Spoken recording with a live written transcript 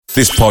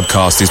This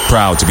podcast is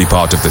proud to be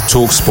part of the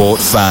TalkSport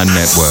Fan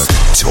Network.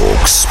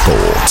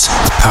 TalkSport.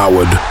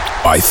 Powered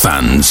by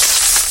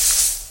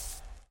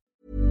fans.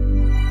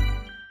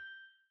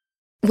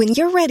 When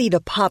you're ready to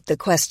pop the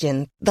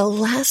question, the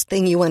last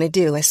thing you want to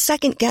do is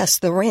second-guess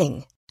the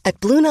ring. At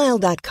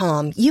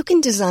BlueNile.com, you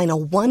can design a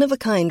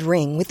one-of-a-kind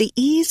ring with the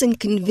ease and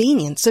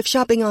convenience of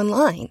shopping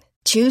online.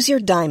 Choose your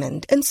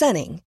diamond and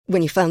setting.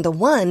 When you find the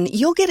one,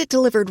 you'll get it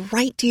delivered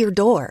right to your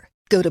door.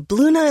 Go to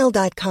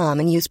BlueNile.com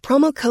and use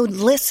promo code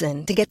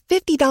LISTEN to get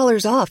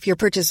 $50 off your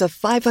purchase of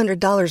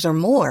 $500 or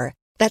more.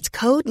 That's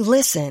code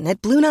LISTEN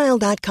at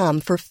BlueNile.com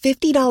for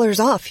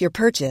 $50 off your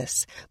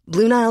purchase.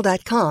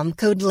 BlueNile.com,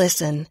 code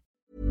LISTEN.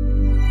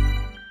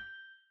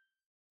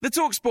 The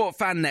TalkSport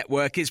Fan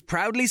Network is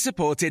proudly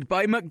supported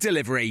by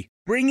McDelivery,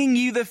 bringing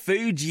you the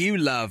food you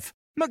love.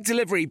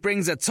 McDelivery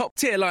brings a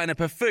top-tier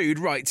lineup of food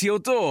right to your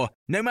door.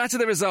 No matter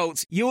the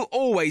result, you'll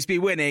always be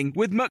winning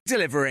with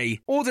McDelivery.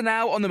 Order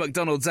now on the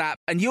McDonald's app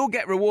and you'll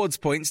get rewards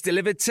points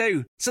delivered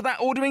too. So that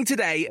ordering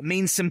today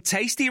means some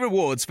tasty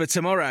rewards for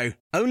tomorrow.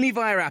 Only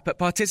via app at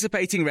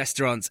participating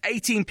restaurants.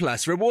 18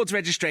 plus. Rewards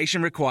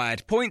registration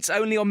required. Points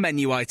only on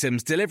menu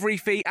items. Delivery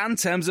fee and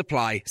terms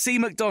apply. See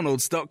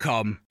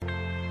mcdonalds.com.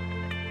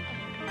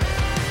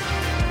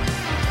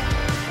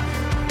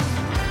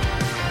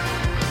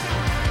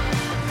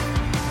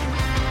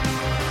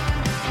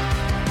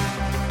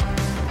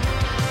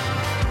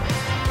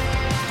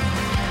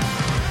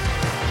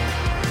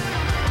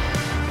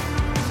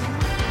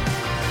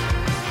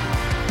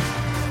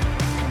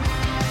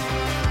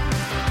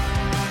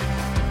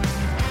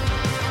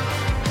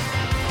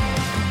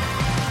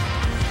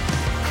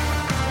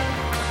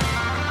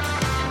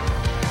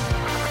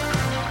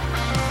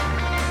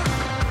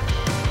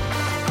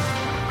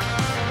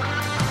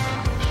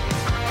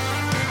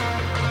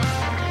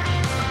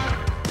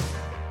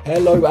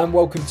 Hello and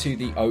welcome to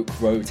the Oak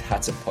Road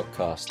Hatter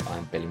podcast.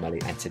 I'm Billy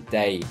Mully and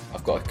today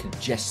I've got a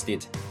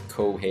congested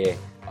call here.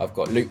 I've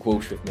got Luke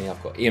Walsh with me,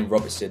 I've got Ian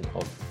Robertson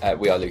of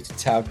We Are Luton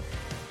Town,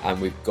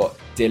 and we've got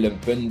Dylan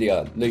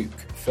Bundia. Luke,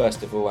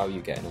 first of all, how are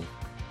you getting on?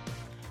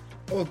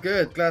 Oh,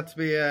 good. Glad to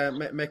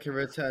be making a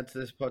return to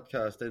this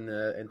podcast in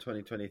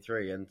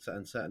 2023, and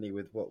certainly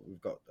with what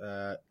we've got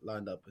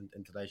lined up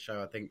in today's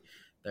show. I think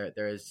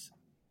there is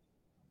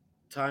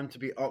time to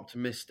be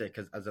optimistic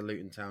as a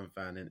Luton Town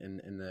fan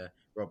in the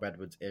Rob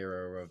Edwards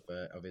era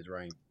of his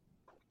reign.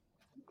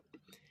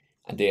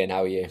 And Ian,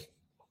 how are you?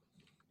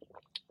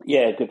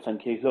 Yeah, good,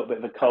 thank you. A little bit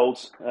of a cold,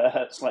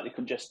 slightly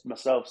congested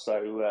myself,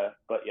 so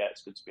but yeah,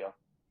 it's good to be on.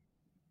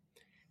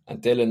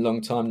 And Dylan,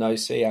 long time no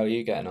see. How are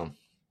you getting on?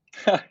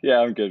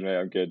 Yeah, I'm good, mate.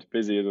 I'm good.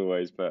 Busy as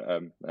always, but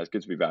it's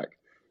good to be back.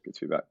 Good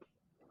to be back.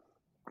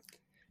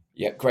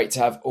 Yeah, great to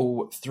have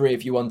all three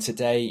of you on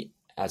today.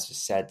 As I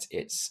said,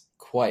 it's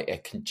quite a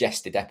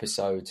congested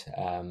episode,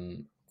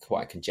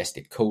 quite a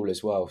congested call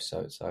as well.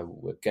 So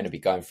we're going to be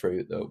going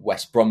through the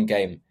West Brom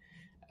game,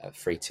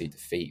 3-2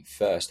 defeat,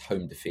 first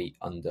home defeat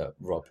under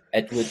Rob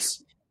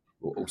Edwards.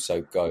 We'll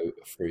also go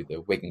through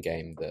the Wigan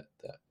game that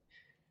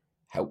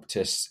helped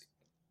us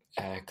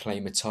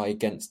claim a tie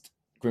against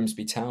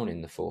Grimsby Town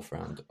in the fourth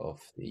round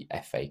of the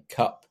FA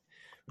Cup.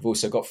 We've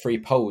also got 3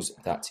 polls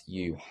that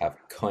you have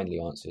kindly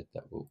answered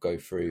that we'll go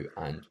through,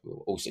 and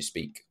we'll also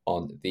speak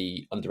on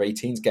the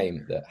under-18s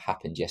game that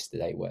happened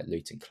yesterday where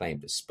Luton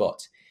claimed a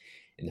spot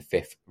in the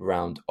 5th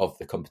round of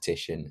the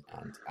competition.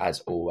 And as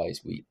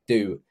always, we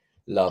do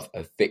love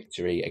a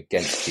victory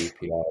against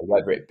QPR,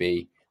 whether it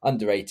be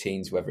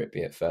under-18s, whether it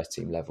be at first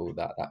team level,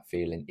 that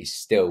feeling is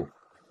still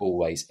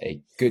always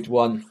a good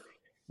one.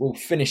 We'll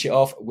finish it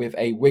off with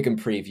a Wigan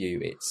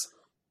preview. It's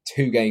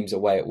 2 games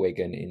away at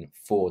Wigan in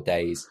 4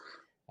 days.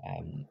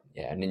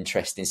 An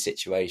interesting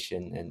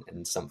situation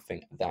and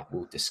something that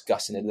we'll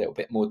discuss in a little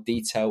bit more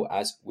detail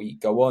as we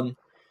go on.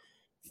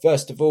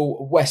 First of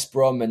all, West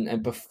Brom,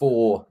 and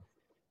before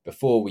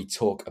we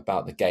talk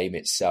about the game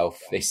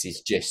itself, this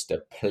is just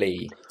a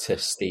plea to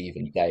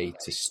Stephen Day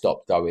to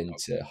stop going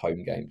to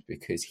home games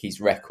because his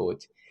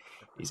record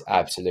is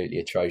absolutely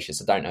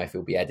atrocious. I don't know if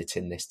he'll be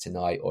editing this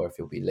tonight or if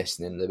he'll be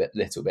listening a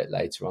little bit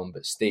later on,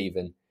 but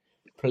Stephen,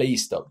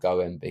 please stop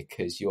going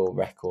because your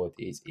record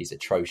is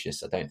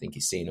atrocious. I don't think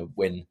he's seen a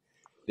win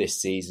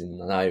this season.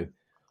 I know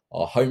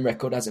our home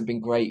record hasn't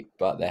been great,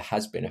 but there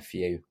has been a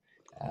few.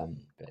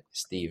 But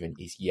Stephen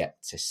is yet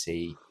to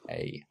see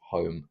a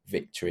home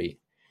victory.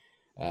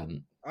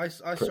 I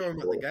saw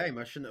him at the game.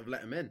 I shouldn't have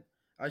let him in.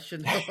 I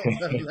shouldn't have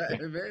let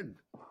him in.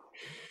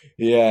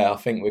 Yeah, I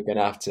think we're going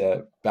to have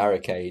to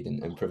barricade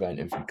and prevent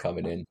him from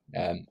coming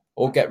in,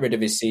 or get rid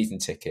of his season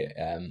ticket.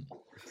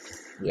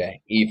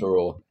 Either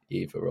or.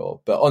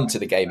 But on to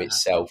the game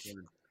itself.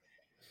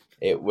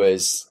 It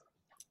was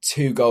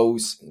 2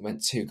 goals. It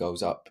went 2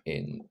 goals up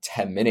in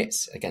 10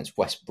 minutes against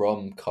West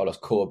Brom. Carlos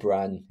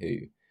Corberán,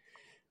 who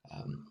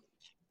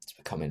is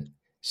becoming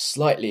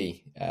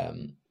slightly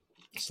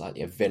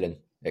a villain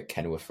at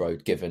Kenilworth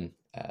Road, given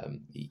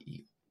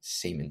he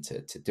seeming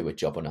to do a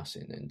job on us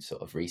in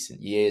sort of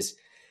recent years.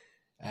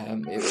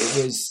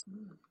 It was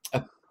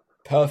a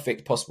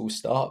perfect possible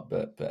start,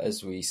 but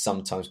as we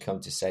sometimes come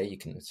to say, you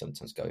can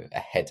sometimes go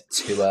ahead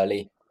too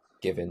early,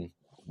 giving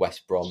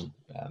West Brom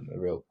a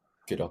real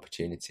good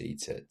opportunity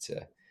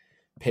to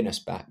pin us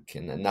back,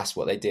 and that's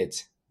what they did.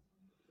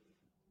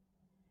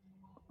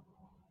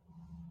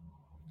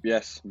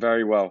 Yes,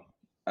 very well.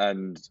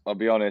 And I'll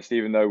be honest,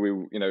 even though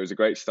it was a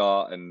great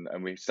start, and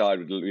we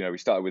started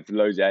with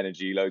loads of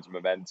energy, loads of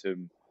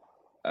momentum.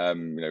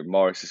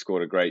 Morris has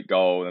scored a great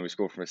goal, and then we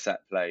scored from a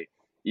set play.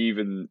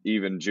 Even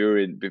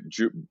during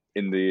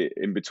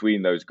in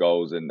between those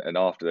goals and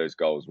after those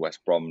goals, West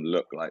Brom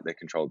looked like they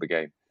controlled the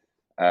game.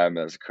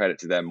 That's a credit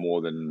to them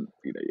more than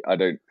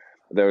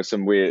There were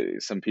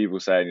some people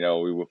saying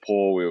we were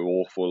poor, we were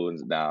awful,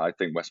 and now I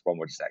think West Brom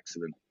were just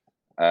excellent.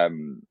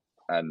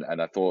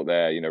 And I thought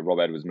there, Rob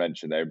Edwards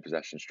mentioned their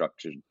possession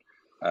structure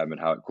and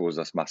how it caused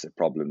us massive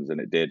problems,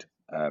 and it did.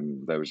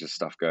 There was just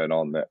stuff going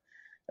on that.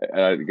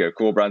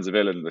 Corbrand's a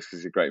villain. This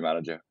is a great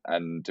manager,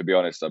 and to be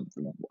honest,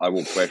 I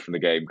walked away from the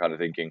game kind of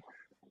thinking,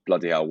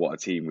 bloody hell, what a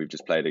team we've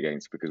just played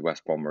against, because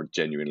West Brom were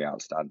genuinely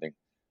outstanding.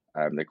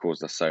 They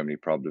caused us so many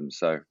problems.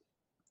 So,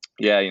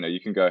 yeah, you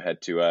can go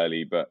ahead too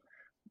early, but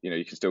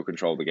you can still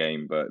control the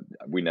game. But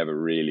we never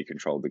really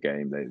controlled the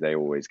game. They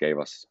always gave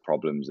us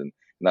problems, and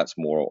that's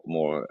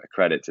more a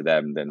credit to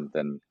them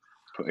than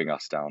putting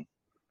us down.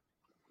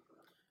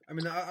 I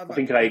mean,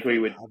 I agree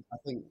with. I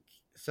think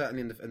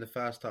certainly in the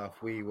first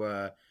half we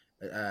were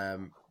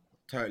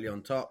totally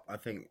on top. I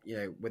think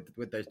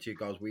with those 2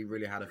 goals we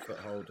really had a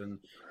foothold, and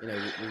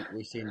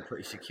we seemed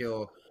pretty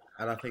secure.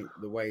 And I think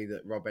the way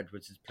that Rob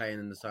Edwards is playing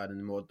in the side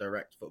in more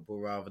direct football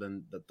rather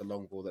than the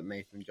long ball that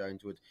Nathan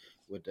Jones would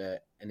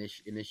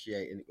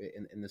initiate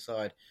in the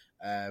side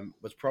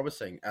was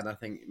promising. And I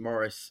think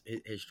Morris,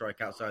 his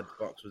strike outside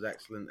the box was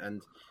excellent.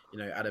 And,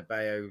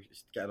 Adebayo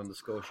getting on the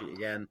score sheet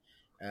again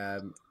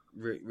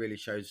really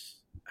shows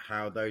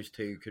how those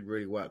two could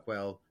really work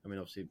well. I mean,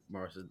 obviously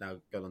Morris has now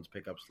gone on to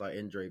pick up a slight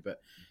injury,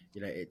 but,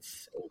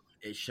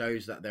 it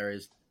shows that there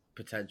is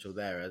potential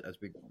there as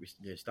we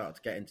start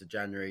to get into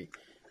January.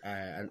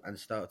 And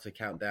start to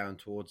count down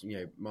towards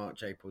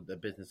March, April, the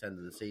business end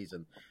of the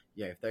season.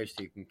 If those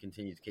two can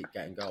continue to keep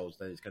getting goals,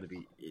 then it's going to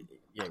be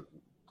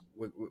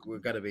we're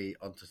going to be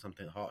onto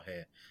something hot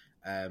here.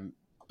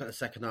 But the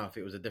second half,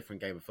 it was a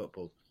different game of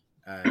football.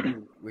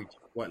 We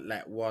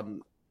let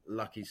one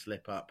lucky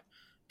slip up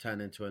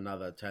turn into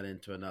another,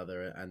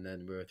 and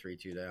then we were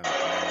 3-2 down.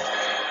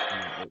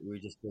 And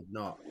we just did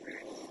not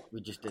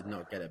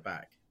get it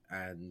back,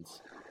 and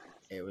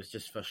it was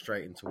just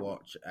frustrating to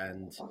watch.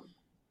 And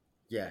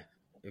yeah,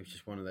 it was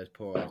just one of those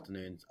poor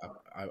afternoons.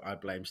 I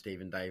blame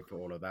Stephen Day for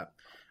all of that.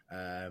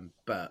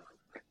 But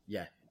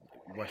yeah,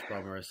 West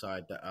Brom are a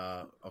side that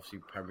are obviously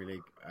Premier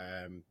League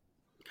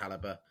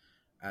calibre.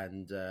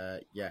 And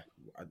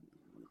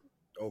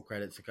all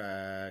credit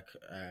to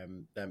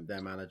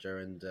their manager.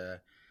 And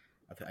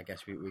I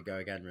guess we go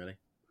again, really.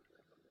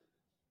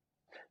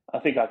 I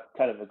think I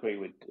kind of agree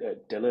with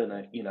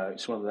Dylan.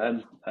 It's one of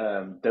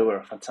them. They were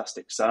a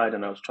fantastic side,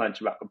 and I was trying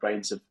to rack my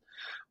brains of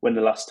when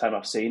the last time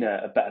I've seen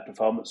a better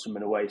performance from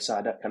an away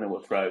side at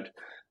Kenilworth Road.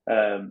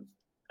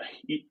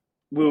 We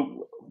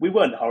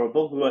weren't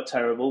horrible, we weren't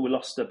terrible. We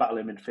lost the battle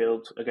in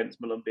midfield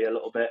against Molumby a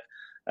little bit.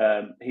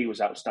 He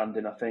was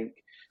outstanding, I think.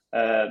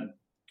 And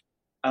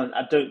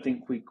I don't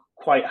think we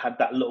quite had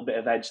that little bit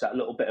of edge, that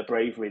little bit of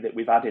bravery that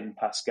we've had in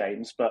past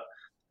games. But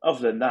other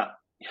than that,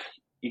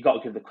 you got to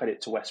give the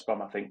credit to West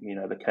Brom. I think they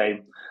had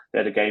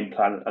a game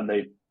plan, and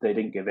they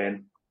didn't give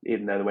in,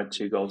 even though they went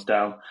 2 goals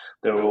down.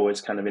 They were always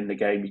kind of in the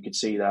game. You could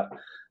see that.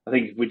 I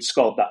think if we'd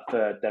scored that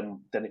third, then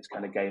it's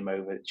kind of game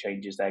over. It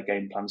changes their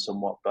game plan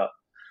somewhat, but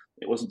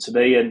it wasn't to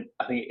be. And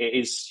I think it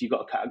is. You've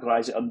got to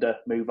categorise it under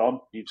move on.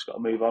 You've just got to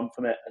move on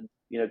from it, and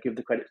give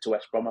the credit to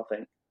West Brom. I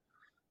think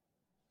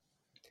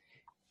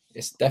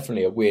it's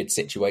definitely a weird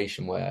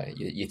situation where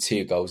you're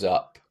 2 goals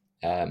up.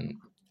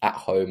 At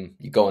home,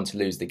 you go on to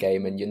lose the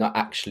game, and you're not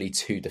actually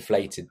too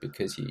deflated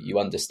because you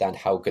understand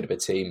how good of a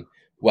team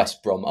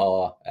West Brom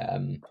are.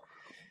 Of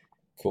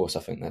course,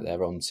 I think that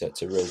they're on to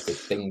real good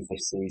things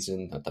this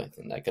season. I don't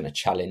think they're going to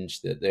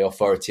challenge the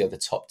authority of the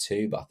top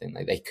 2, but I think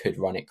they could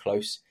run it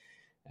close.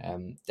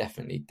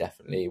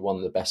 Definitely one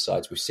of the best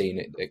sides we've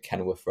seen at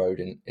Kenilworth Road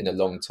in a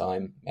long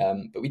time.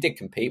 But we did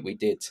compete. We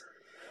did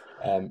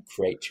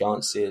create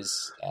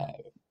chances.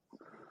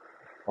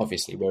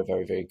 Obviously, we're a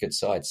very, very good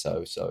side,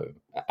 so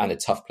and a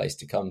tough place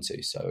to come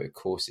to. So, of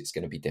course, it's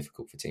going to be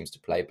difficult for teams to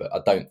play. But I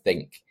don't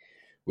think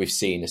we've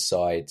seen a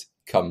side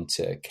come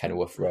to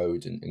Kenilworth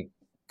Road and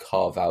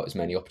carve out as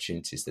many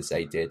opportunities as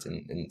they did.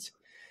 And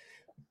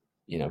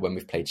when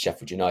we've played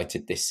Sheffield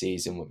United this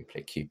season, when we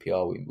play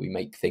QPR, we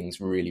make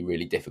things really,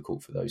 really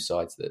difficult for those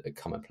sides that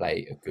come and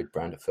play a good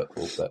brand of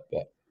football.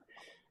 But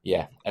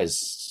yeah, as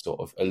sort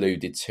of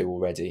alluded to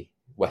already,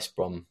 West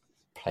Brom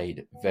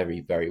played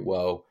very, very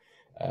well.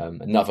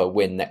 Another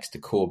win next to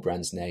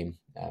Corbrand's name,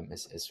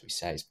 as we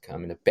say, is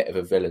becoming a bit of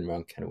a villain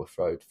around Kenilworth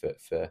Road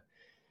for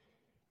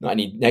not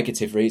any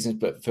negative reasons,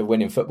 but for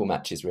winning football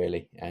matches,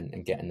 really,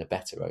 and getting the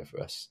better over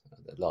us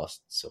the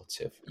last sort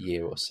of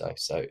year or so.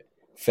 So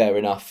fair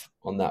enough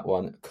on that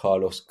one,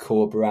 Carlos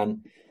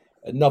Corberán.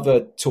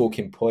 Another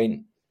talking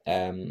point,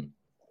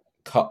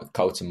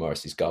 Carlton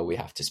Morris's goal. We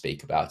have to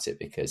speak about it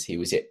because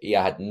he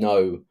had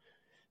no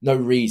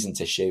reason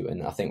to shoot,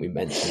 and I think we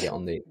mentioned it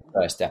on the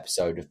first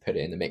episode of Put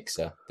It in the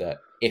Mixer that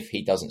if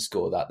he doesn't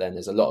score that, then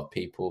there's a lot of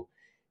people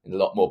in a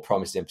lot more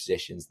promising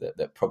positions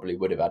that probably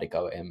would have had a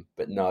go at him.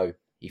 But no,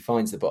 he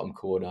finds the bottom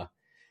corner,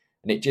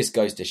 and it just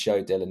goes to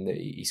show, Dylan, that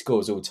he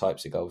scores all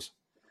types of goals.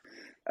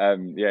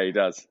 Yeah, he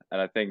does,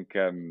 and I think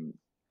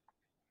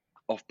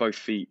off both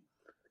feet,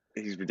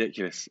 he's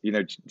ridiculous.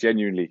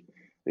 Genuinely,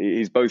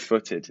 he's both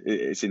footed.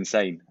 It's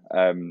insane.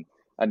 And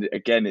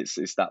again,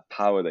 it's that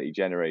power that he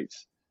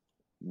generates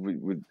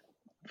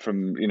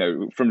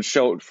from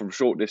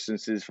short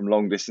distances, from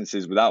long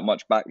distances, without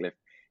much backlift.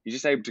 He's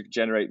just able to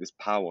generate this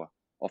power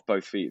off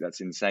both feet.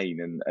 That's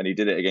insane. And he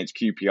did it against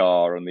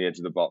QPR on the edge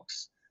of the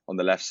box on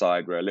the left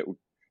side, where a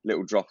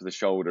little drop of the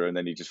shoulder, and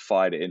then he just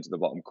fired it into the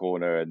bottom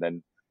corner. And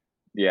then,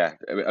 yeah,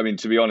 I mean,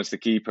 to be honest, the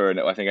keeper and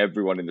I think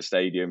everyone in the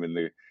stadium and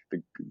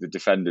the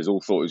defenders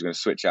all thought he was going to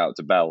switch out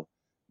to Bell.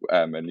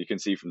 And you can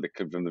see from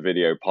the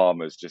video,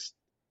 Palmer's just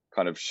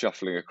kind of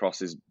shuffling across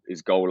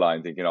his goal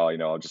line, thinking,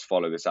 I'll just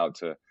follow this out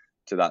to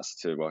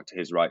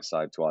his right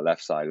side, to our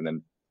left side, and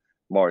then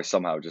Morris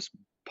somehow just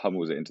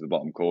pummels it into the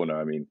bottom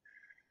corner. I mean,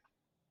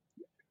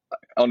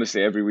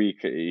 honestly, every week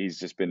he's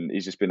just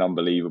been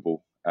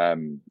unbelievable,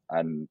 and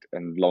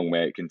long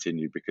may it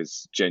continue,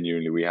 because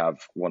genuinely we have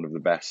one of the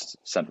best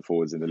centre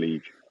forwards in the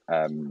league,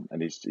 and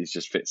he's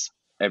just fits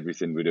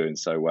everything we're doing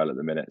so well at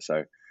the minute.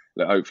 So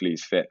hopefully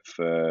he's fit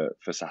for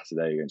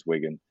Saturday against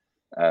Wigan,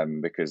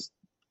 because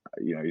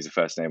he's the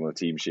first name on the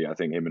team sheet. I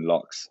think him and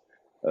Locks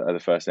are the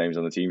first names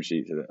on the team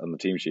sheet at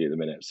the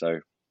minute. So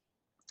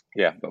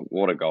yeah, but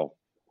what a goal!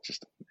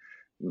 Just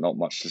not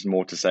much, just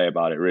more to say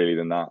about it really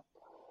than that.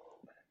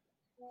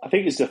 I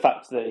think it's the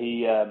fact that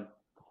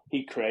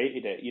he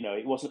created it.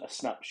 It wasn't a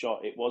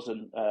snapshot. It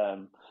wasn't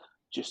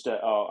just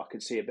I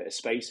can see a bit of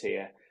space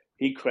here.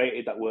 He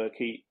created that work.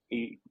 He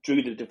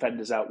drew the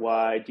defenders out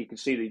wide. You can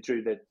see that he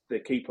drew the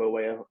keeper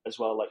away as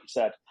well, like you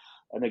said,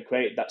 and then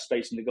created that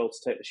space in the goal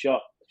to take the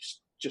shot.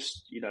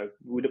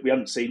 We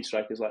haven't seen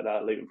strikers like that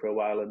at Luton for a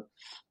while, and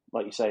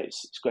like you say,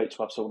 it's great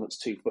to have someone that's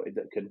two-footed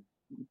that can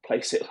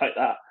place it like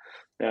that.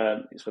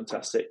 It's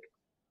fantastic.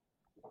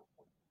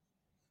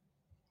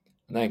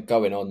 And then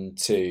going on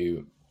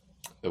to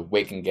the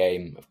Wigan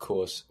game, of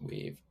course,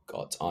 we've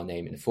got our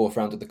name in the fourth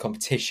round of the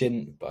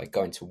competition by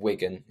going to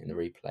Wigan in the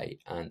replay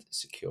and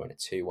securing a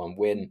 2-1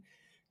 win,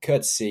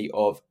 courtesy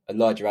of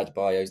Elijah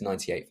Adebayo's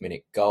 98th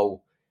minute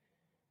goal.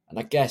 And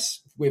I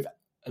guess with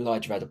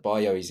Elijah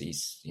Adebayo,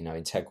 he's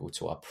integral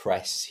to our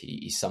press.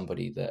 He's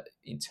somebody that,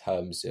 in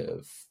terms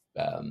of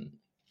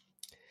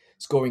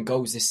scoring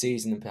goals this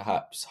season and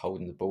perhaps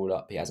holding the ball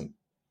up, he hasn't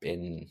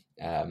been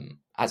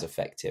as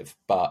effective.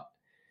 But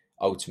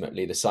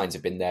ultimately, the signs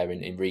have been there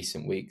in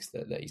recent weeks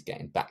that he's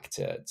getting back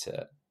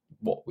to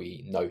what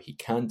we know he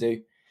can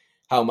do.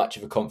 How much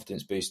of a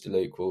confidence booster,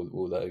 Luke,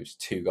 will those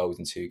 2 goals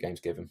in 2 games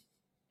give him?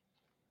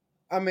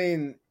 I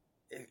mean,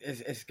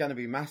 it's going to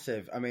be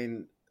massive. I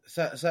mean,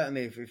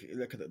 certainly if you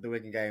look at the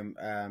Wigan game,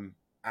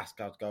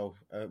 Asgard's goal,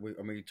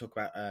 we talk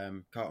about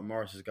Carlton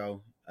Morris's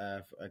goal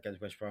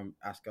against West Brom.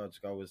 Asgard's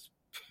goal was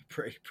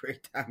pretty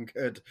damn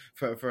good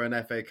for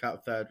an FA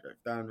Cup third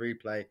down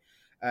replay.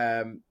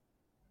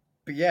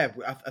 But yeah,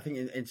 I think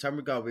in some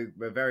regard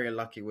we're very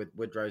unlucky with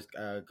Woodrow's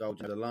goal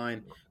to the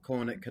line.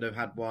 Cornet could have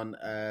had one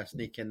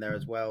sneak in there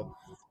as well.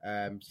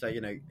 So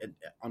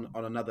on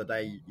another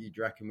day, you'd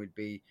reckon we'd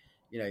be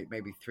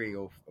maybe 3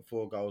 or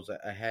 4 goals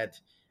ahead.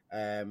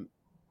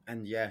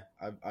 And yeah,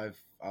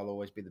 I'll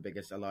always be the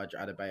biggest Elijah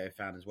Adebayo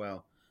fan as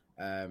well.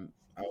 I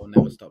will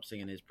never stop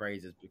singing his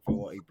praises for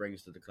what he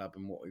brings to the club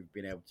and what we've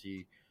been able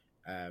to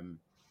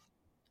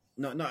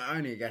not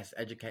only, I guess,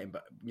 educate him,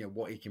 but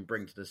what he can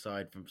bring to the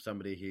side from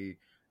somebody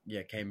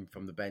who came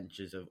from the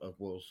benches of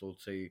Walsall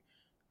to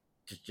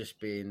just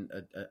being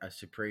a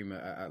supreme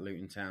at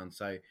Luton Town.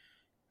 So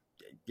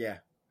yeah,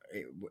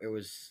 it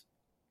was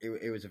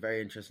a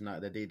very interesting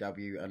night at the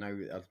DW. I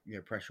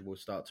know pressure will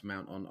start to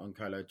mount on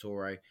Kolo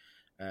Touré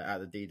at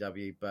the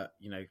DW, but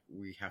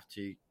we have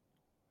to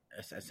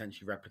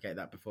essentially replicate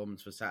that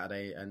performance for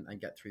Saturday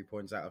and get 3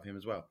 points out of him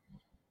as well.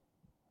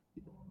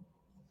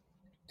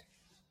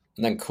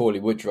 And then Cauley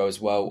Woodrow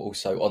as well,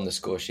 also on the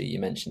score sheet. You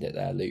mentioned it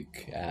there,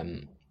 Luke.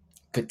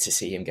 Good to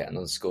see him getting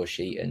on the score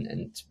sheet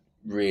and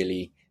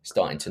really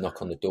starting to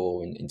knock on the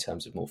door in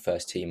terms of more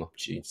first team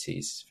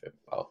opportunities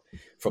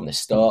from the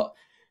start.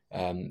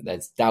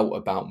 There's doubt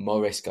about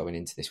Morris going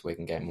into this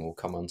Wigan game, and we'll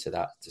come on to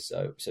that.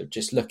 So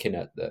just looking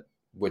at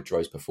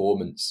Woodrow's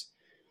performance,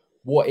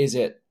 what is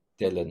it,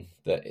 Dylan,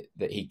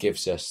 that he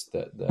gives us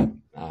that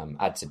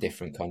adds a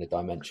different kind of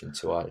dimension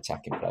to our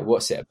attacking play?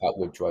 What's it about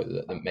Woodrow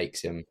that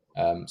makes him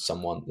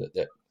someone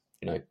that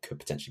could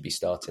potentially be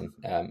starting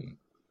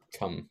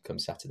come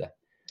Saturday?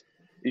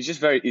 He's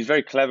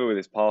very clever with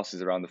his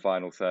passes around the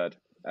final third.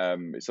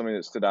 It's something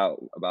that stood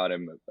out about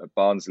him at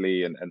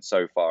Barnsley and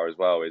so far as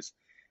well, is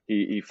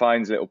he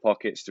finds little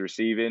pockets to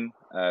receive in,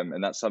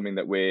 and that's something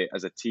that we're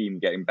as a team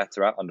getting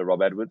better at under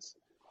Rob Edwards.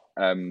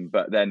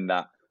 But then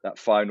that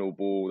final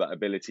ball, that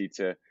ability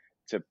to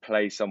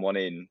play someone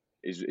in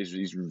is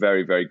he's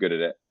very, very good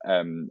at it.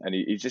 And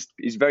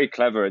he's very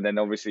clever. And then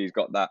obviously he's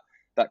got that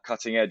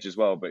cutting edge as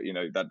well. But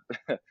that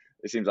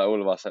it seems like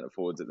all of our centre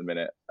forwards at the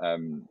minute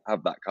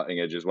have that cutting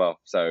edge as well.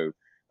 So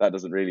that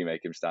doesn't really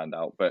make him stand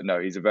out. But no,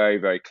 he's a very,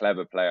 very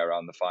clever player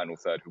around the final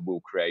third who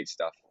will create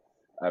stuff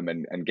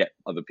and get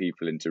other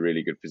people into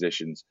really good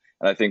positions.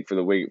 And I think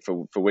for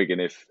Wigan,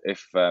 if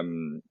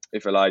Carlton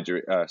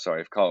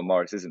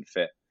Morris isn't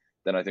fit,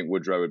 then I think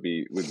Woodrow would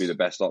be the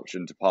best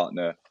option to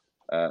partner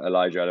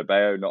Elijah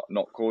Adebayo,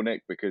 not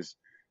Cornick, because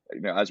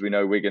as we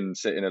know, Wigan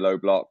sit in a low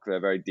block. They're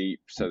very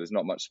deep, so there's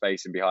not much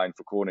space in behind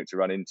for Cornick to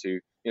run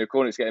into.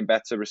 Cornick's getting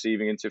better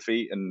receiving into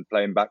feet and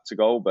playing back to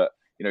goal, but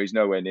he's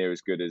nowhere near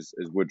as good as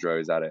Woodrow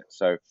is at it.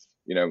 So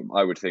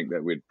I would think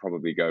that we'd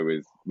probably go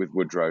with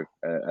Woodrow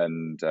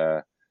and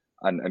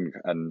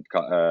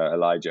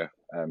Elijah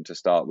to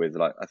start with.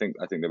 Like I think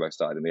they both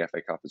started in the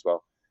FA Cup as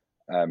well,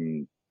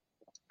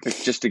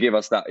 just to give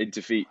us that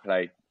into feet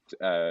play.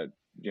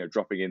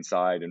 Dropping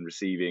inside and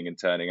receiving and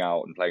turning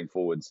out and playing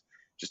forwards,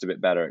 just a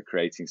bit better at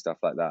creating stuff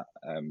like that.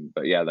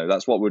 But yeah, though,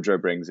 that's what Woodrow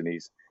brings, and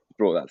he's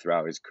brought that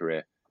throughout his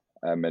career.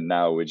 And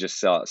now we're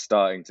just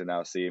starting to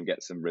now see him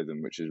get some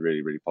rhythm, which is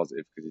really, really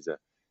positive, because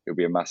he'll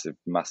be a massive,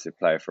 massive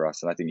player for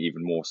us, and I think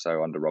even more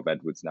so under Rob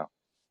Edwards now.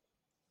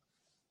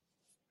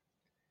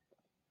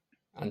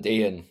 And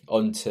Ian,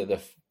 on to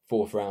the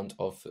fourth round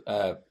of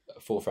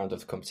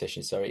the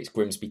competition. Sorry, it's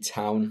Grimsby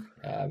Town.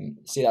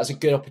 See, that's a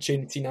good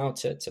opportunity now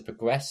to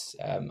progress.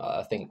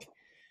 I think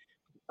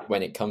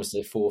when it comes to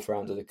the fourth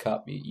round of the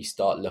cup, you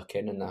start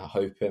looking and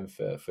hoping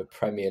for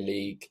Premier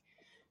League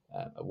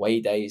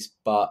away days,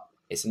 but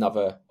it's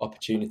another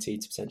opportunity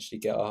to potentially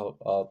get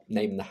our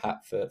name in the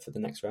hat for the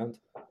next round.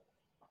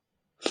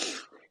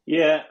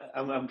 Yeah,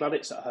 I'm glad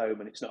it's at home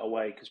and it's not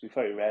away, because we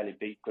very rarely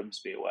beat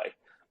Grimsby away.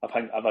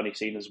 I've only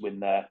seen us win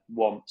there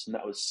once, and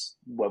that was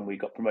when we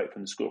got promoted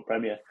from the School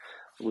Premier.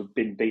 We've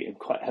been beaten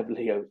quite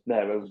heavily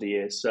there over the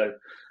years, so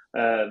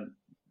no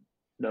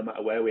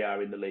matter where we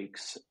are in the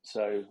leagues.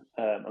 So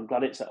I'm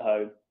glad it's at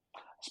home.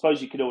 I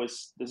suppose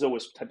there's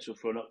always potential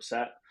for an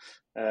upset.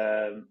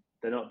 They're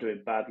not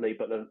doing badly,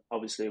 but then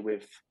obviously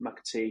with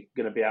McAtee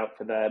going to be out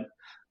for them,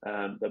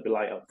 they'll be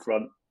light up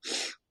front.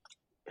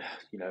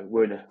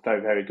 We're in a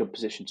very, very good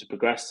position to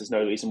progress. There's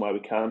no reason why we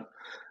can't,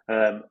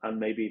 and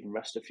maybe even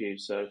rest a few.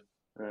 So,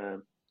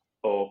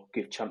 or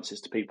give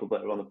chances to people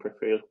that are on the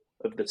periphery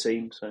of the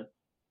team. So,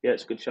 yeah,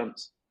 it's a good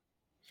chance.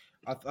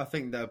 I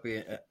think there'll be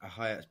a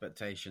high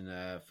expectation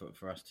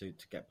for us to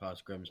get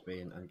past Grimsby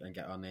and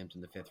get our names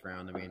in the fifth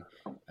round. I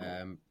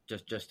mean,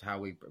 just how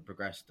we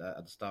progressed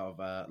at the start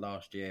of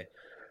last year,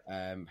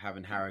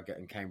 having Harrogate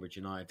and Cambridge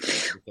United get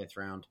to the fifth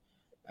round.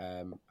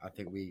 I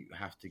think we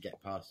have to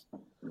get past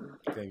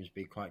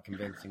Grimsby quite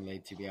convincingly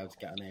to be able to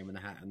get our name in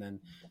the hat, and then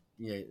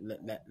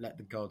let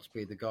the gods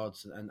be the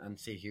gods and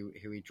see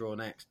who we draw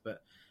next.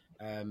 But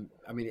I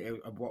mean,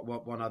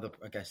 one other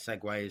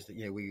segue is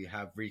that we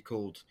have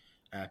recalled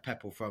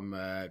Peppel from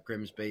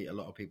Grimsby. A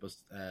lot of people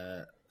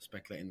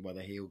speculating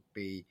whether he'll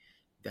be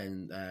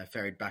then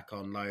ferried back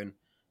on loan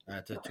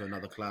to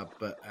another club.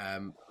 But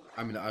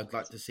I mean, I'd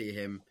like to see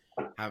him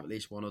have at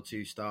least one or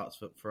two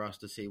starts for us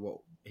to see what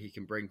he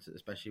can bring,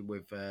 especially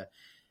with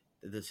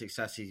the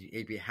success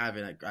he'd be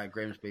having at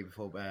Grimsby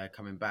before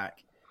coming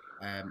back.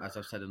 As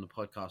I've said on the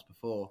podcast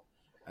before,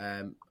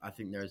 I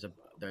think there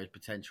is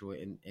potential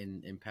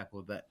in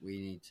Peppel that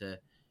we need to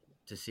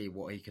see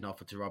what he can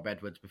offer to Rob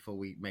Edwards before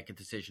we make a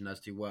decision as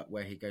to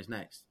where he goes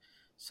next.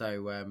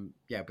 So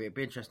it'd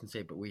be interesting to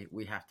see, but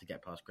we have to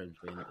get past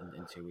Grimsby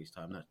in 2 weeks'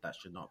 time. That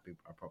should not be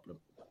a problem.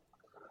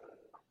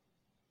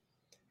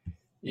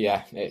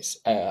 Yeah, it's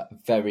a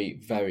very,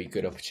 very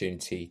good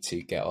opportunity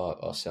to get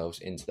ourselves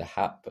into the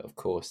hat. But of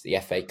course, the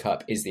FA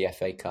Cup is the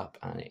FA Cup,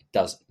 and it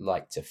does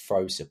like to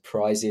throw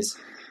surprises.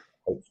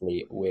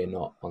 Hopefully, we're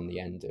not on the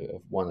end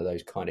of one of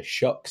those kind of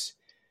shocks.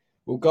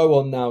 We'll go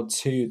on now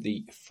to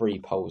the 3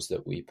 polls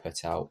that we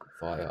put out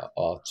via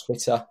our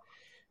Twitter.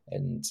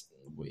 And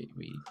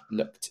we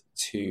looked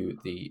to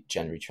the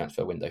January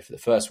transfer window for the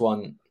first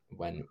one,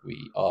 when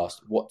we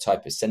asked what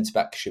type of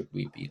centre-back should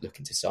we be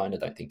looking to sign. I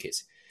don't think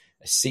it's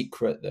a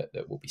secret that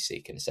we'll be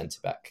seeking a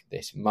centre-back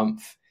this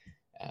month.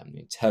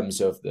 In terms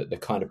of the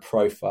kind of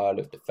profile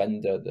of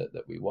defender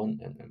that we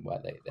want and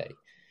where they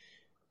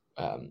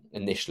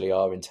initially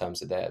are in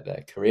terms of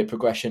their career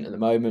progression at the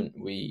moment,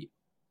 the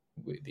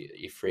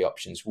 3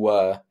 options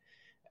were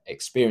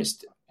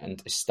experienced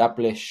and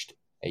established,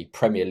 a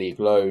Premier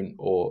League loan,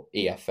 or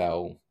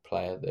EFL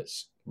player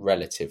that's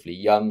relatively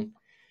young.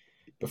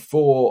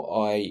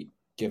 Before I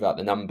give out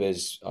the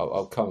numbers,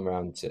 I'll come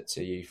around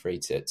to you 3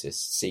 to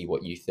see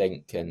what you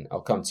think, and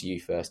I'll come to you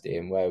first,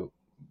 Ian.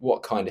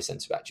 What kind of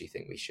centre-back do you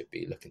think we should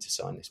be looking to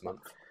sign this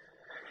month?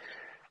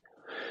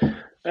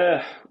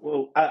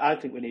 Well, I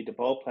think we need a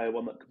ball player,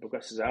 one that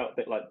progresses out a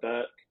bit like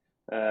Burke.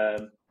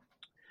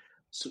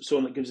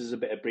 Someone that gives us a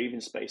bit of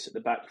breathing space at the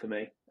back for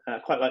me. I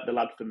quite like the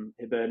lad from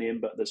Hibernian,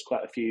 but there's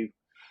quite a few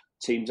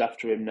teams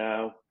after him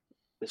now.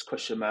 There's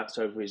question marks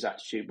over his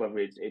attitude, whether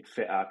he'd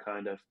fit our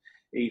kind of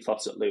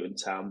ethos at Luton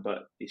Town,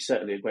 but he's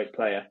certainly a great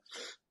player.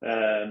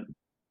 I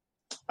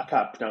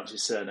can't pronounce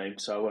his surname,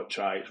 so I won't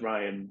try. It's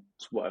Ryan,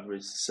 whatever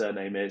his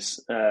surname is.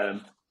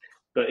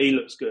 But he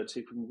looks good. So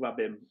if we can grab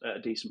him at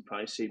a decent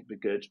price, he'd be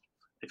good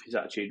if his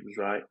attitude was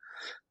right.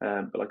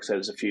 But like I said,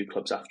 there's a few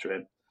clubs after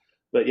him.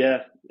 But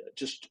yeah,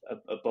 just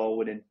a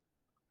ball-winning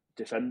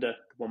defender,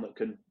 one that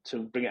can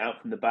to bring it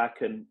out from the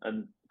back and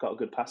got a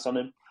good pass on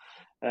him.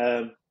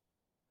 I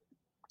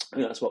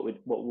think that's what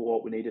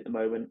we need at the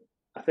moment.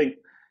 I think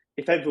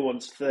if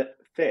everyone's fit,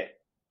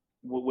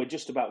 we're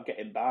just about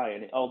getting by,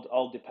 and it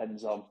all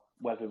depends on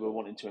whether we're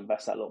wanting to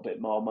invest that little bit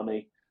more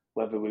money,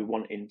 whether we're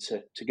wanting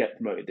to get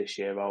promoted this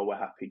year, or we're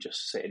happy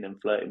just sitting and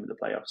flirting with the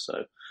playoffs.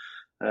 So,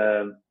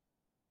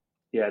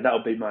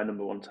 that'll be my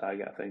number one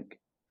target, I think.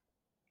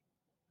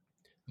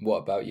 What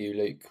about you,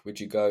 Luke? Would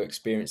you go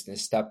experienced and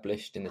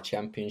established in the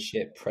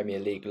Championship, Premier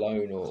League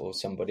loan, or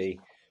somebody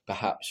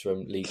perhaps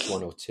from League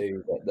 1 or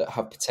 2 that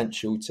have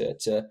potential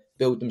to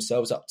build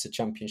themselves up to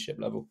Championship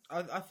level?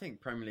 I think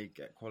Premier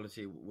League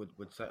quality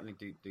would certainly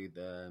do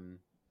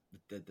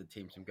the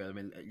team some good. I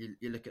mean,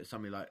 you look at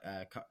somebody like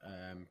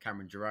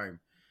Cameron Jerome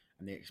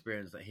and the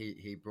experience that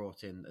he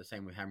brought in. The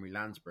same with Henry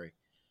Lansbury.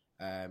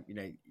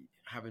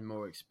 Having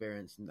more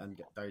experience and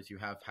those who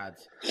have had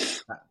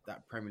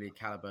that Premier League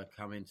caliber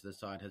come into the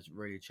side has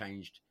really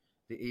changed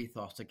the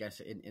ethos, I guess,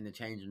 in the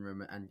changing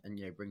room, and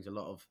brings a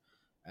lot of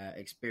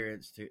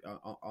experience to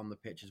on the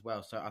pitch as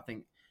well. So I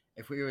think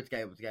if we were to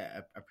get able to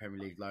get a Premier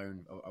League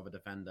loan of a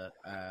defender,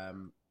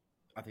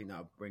 I think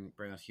that would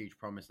bring us huge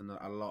promise and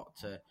a lot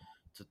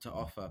to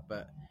offer.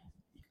 But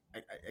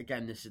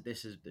again, this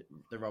is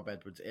the Rob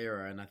Edwards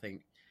era, and I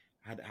think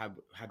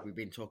had we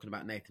been talking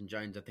about Nathan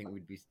Jones, I think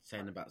we'd be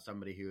saying about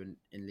somebody who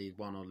in League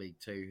 1 or League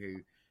 2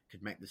 who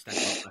could make the step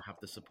up and have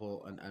the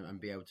support and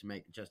be able to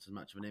make just as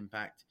much of an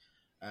impact.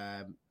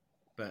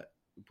 But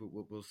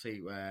we'll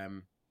see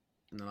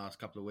in the last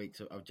couple of weeks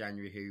of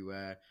January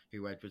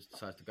who Edwards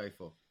decides to go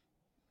for.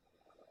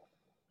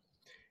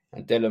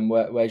 And Dylan,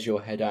 where's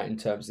your head at in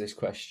terms of this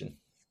question?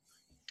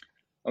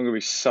 I'm going to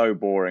be so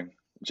boring,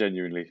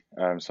 genuinely.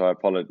 So I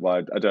apologize.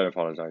 Well, I don't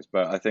apologize,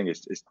 but I think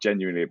it's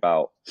genuinely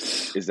about,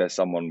 is there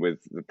someone with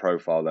the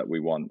profile that we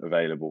want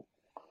available?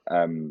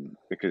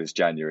 Because it's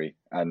January,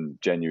 and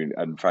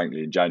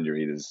frankly, in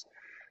January, there's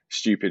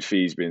stupid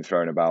fees being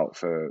thrown about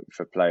for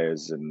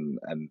players, and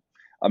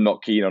I'm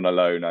not keen on a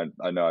loan.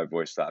 I know I've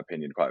voiced that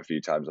opinion quite a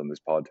few times on this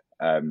pod.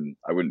 I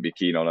wouldn't be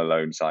keen on a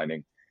loan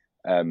signing.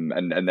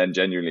 And then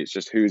genuinely, it's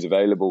just who's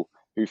available,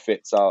 who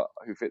fits our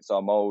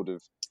mould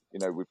of,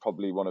 we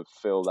probably want to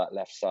fill that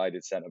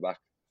left-sided centre-back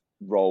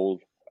role.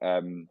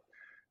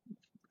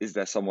 Is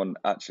there someone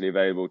actually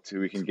available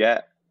we can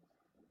get?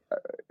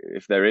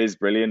 If there is,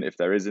 brilliant. If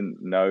there isn't,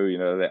 no.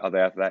 Are they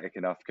athletic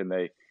enough? Do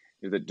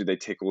they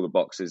tick all the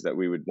boxes that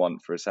we would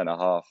want for a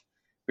centre-half?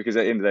 Because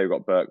at the end of the day, we've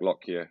got Burke,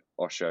 Lockyer,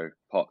 Osho,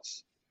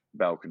 Potts,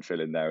 Bell can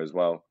fill in there as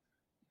well.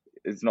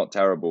 It's not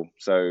terrible.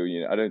 So,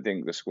 I don't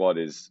think the squad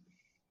is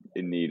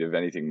in need of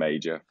anything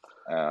major.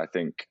 I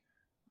think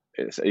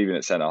it's even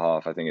at centre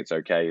half, I think it's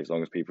okay as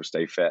long as people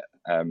stay fit.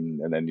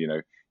 And then,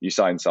 you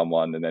sign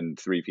someone and then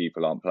 3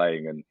 people aren't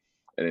playing and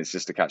it's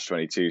just a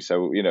catch-22.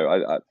 So,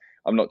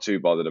 I'm not too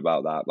bothered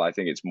about that, but I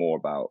think it's more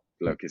about,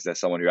 look, is there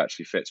someone who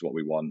actually fits what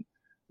we want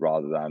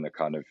rather than a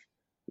kind of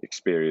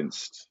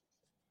experienced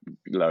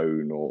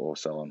loan or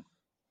so on.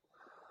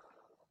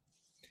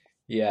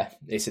 Yeah,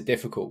 it's a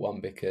difficult one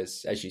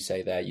because, as you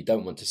say there, you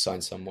don't want to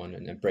sign someone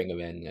and then bring them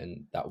in,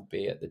 and that would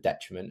be at the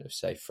detriment of,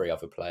 say, 3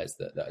 other players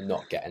that are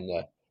not getting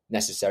the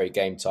necessary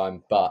game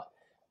time. But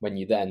when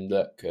you then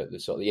look at the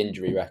sort of the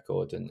injury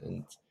record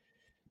and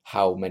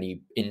how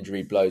many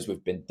injury blows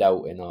we've been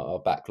dealt in our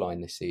back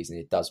line this season,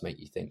 it does make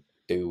you think,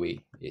 do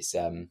we? It's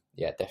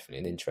definitely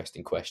an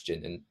interesting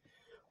question, and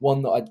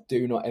one that I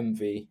do not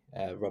envy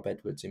Rob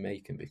Edwards in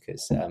making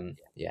because,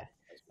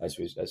 as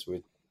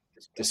we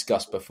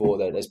discussed before,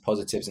 there's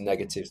positives and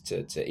negatives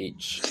to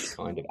each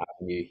kind of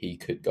avenue he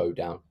could go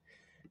down.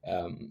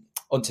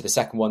 On to the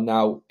second one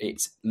now.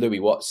 It's Louis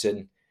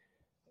Watson.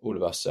 All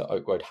of us at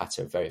Oak Road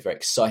Hatter are very, very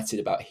excited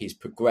about his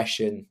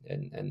progression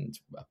and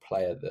a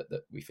player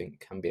that we think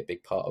can be a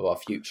big part of our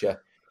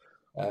future.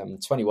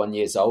 21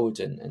 years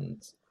old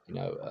and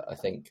I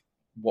think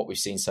what we've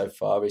seen so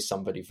far is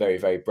somebody very,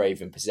 very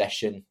brave in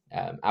possession,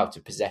 out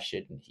of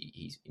possession.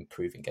 He's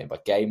improving game by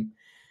game.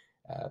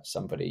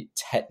 Somebody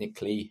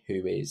technically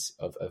who is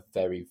of a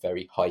very,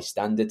 very high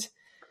standard.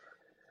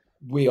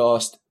 We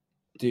asked,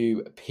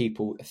 do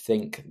people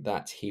think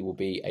that he will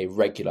be a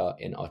regular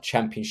in our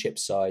Championship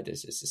side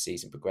as the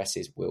season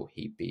progresses? Will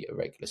he be a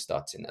regular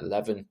starting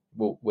 11?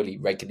 Will he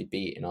regularly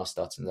be in our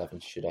starting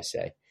 11, should I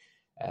say?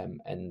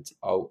 And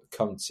I'll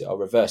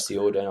reverse the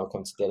order and I'll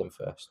come to Dylan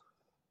first.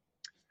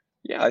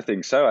 Yeah, I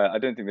think so. I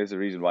don't think there's a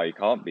reason why he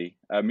can't be.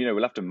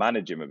 We'll have to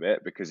manage him a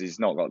bit because he's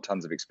not got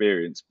tons of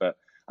experience, but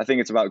I think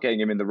it's about getting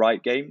him in the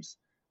right games.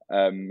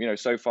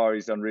 So far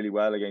he's done really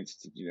well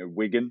against,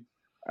 Wigan.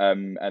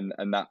 and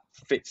that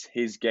fits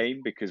his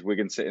game because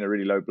Wigan sit in a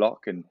really low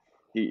block and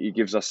he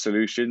gives us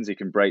solutions. He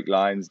can break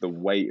lines. The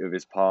weight of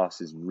his pass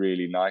is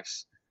really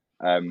nice,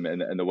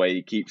 and the way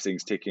he keeps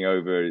things ticking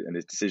over and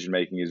his decision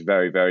making is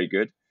very, very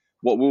good.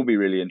 What will be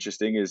really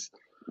interesting is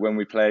when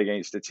we play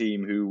against a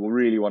team who will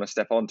really want to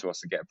step onto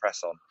us and get a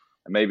press on,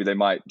 and maybe they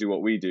might do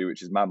what we do,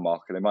 which is man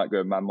mark, and they might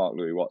go man mark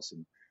Louis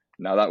Watson.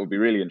 Now that would be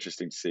really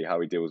interesting to see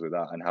how he deals with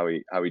that and how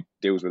he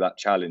deals with that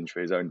challenge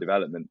for his own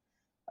development.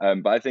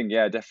 But I think,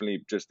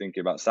 definitely just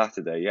thinking about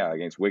Saturday,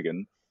 against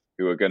Wigan,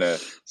 who are going to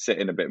sit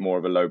in a bit more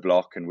of a low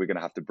block and we're going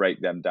to have to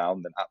break them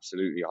down, then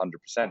absolutely 100%.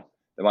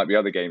 There might be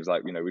other games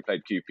like, we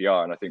played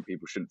QPR, and I think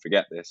people shouldn't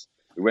forget this.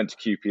 We went to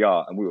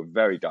QPR and we were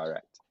very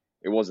direct.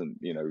 It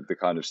wasn't, the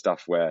kind of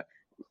stuff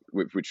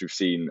which we've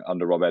seen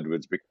under Rob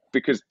Edwards,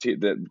 because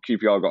the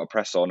QPR got a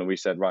press on and we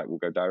said, right, we'll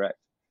go direct.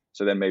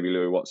 So then maybe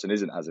Louis Watson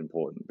isn't as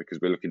important because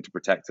we're looking to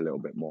protect a little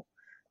bit more.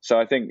 So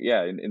I think,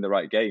 in the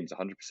right games,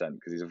 100%,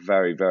 because he's a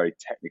very, very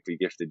technically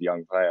gifted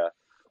young player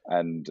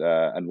and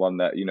one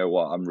that,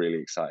 I'm really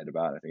excited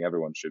about. I think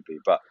everyone should be.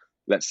 But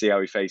let's see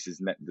how he faces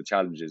the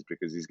challenges,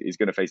 because he's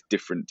going to face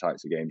different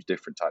types of games,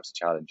 different types of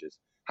challenges.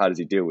 How does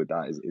he deal with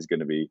that is going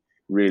to be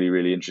really,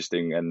 really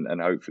interesting,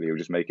 and hopefully he'll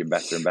just make him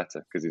better and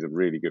better because he's a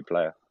really good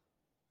player.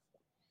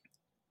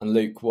 And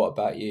Luke, what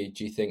about you?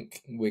 Do you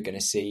think we're going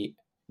to see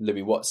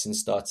Louis Watson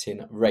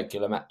starting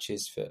regular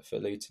matches for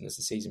Luton as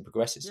the season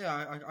progresses?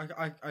 Yeah,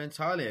 I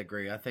entirely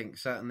agree. I think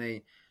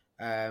certainly,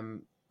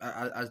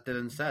 as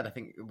Dylan said, I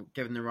think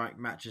given the right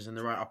matches and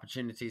the right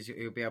opportunities,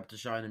 he'll be able to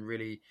shine and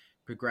really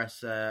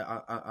progress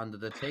under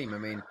the team. I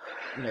mean,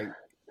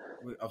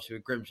 obviously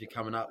with Grimsby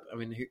coming up, I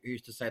mean,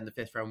 who's to say in the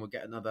fifth round we'll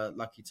get another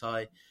lucky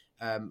tie,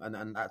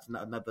 and that's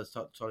another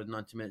solid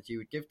 90 minutes you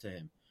would give to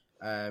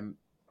him.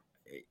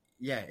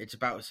 It's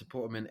about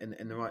support him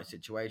in the right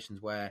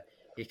situations where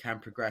he can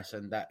progress,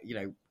 and that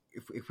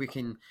if we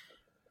can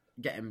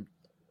get him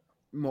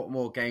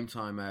more game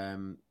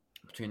time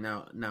between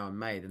now and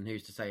May, then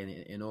who's to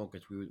say in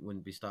August we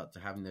wouldn't be start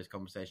to having those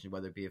conversations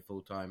whether it be a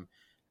full-time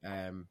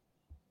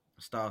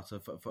starter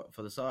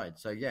for the side.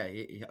 So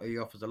he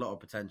offers a lot of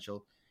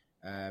potential,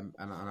 and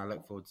I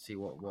look forward to see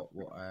what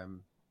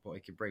he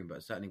could bring.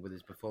 But certainly with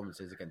his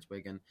performances against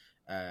Wigan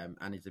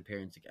and his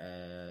appearance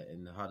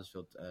in the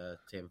Huddersfield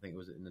team, I think it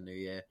was in the new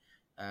year.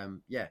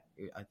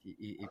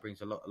 He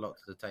brings a lot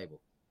to the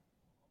table.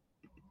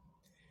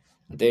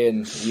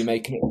 Dean, are you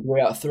making it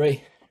 3 out of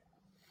 3?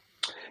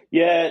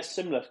 Yeah,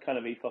 similar kind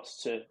of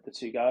ethos to the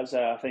two guys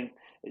there. I think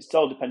it's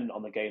all dependent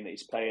on the game that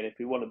he's playing. If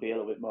we want to be a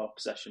little bit more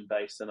possession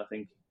based, then I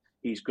think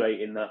he's great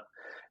in that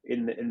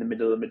in the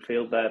middle of the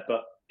midfield there.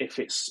 But if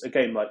it's a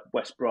game like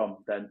West Brom,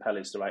 then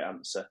Pelly's the right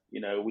answer.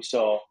 We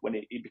saw when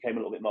he became a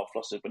little bit more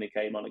flustered when he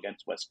came on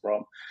against West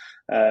Brom,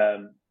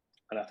 and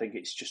I think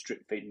it's just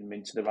drip feeding him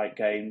into the right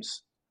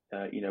games.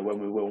 When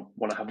we will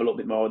want to have a little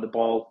bit more of the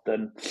ball,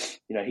 then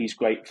he's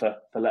great for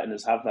letting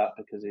us have that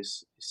because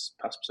his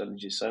pass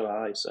percentage is so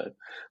high. So,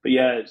 but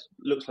it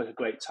looks like a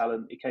great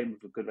talent. He came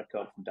with a good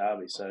record from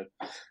Derby, so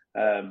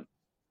I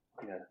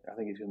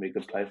think he's going to be a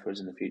good player for us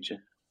in the future.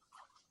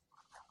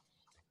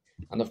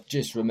 And I've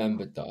just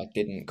remembered that I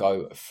didn't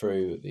go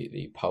through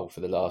the poll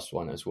for the last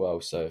one as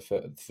well. So for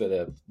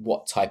the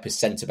what type of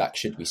centre back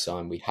should we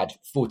sign, we had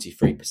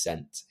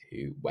 43%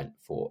 who went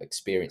for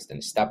experienced and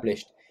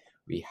established.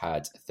 We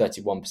had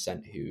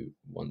 31% who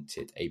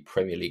wanted a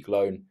Premier League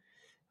loan,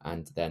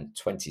 and then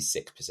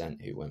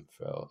 26% who went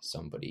for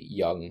somebody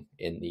young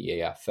in the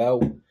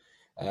EFL.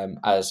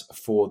 As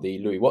for the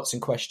Louis Watson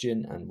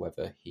question and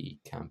whether he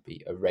can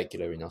be a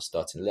regular in our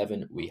starting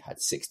 11, we had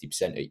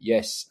 60% at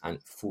yes and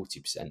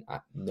 40%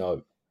 at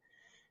no.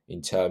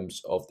 In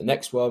terms of the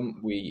next one,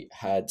 we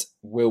had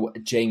will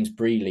James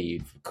Bree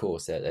leave? Of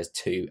course, there's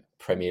 2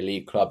 Premier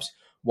League clubs,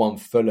 one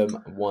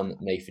Fulham, one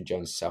Nathan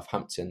Jones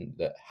Southampton,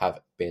 that have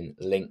been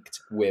linked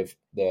with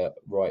the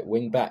right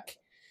wing back.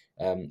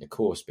 Of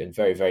course, been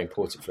very, very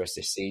important for us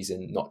this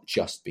season, not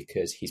just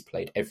because he's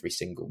played every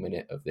single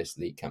minute of this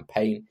league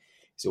campaign.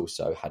 He's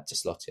also had to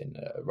slot in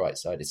a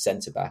right-sided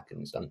centre-back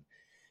and has done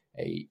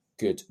a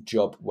good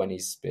job when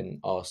he's been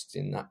asked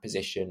in that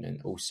position.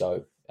 And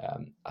also,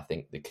 I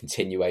think the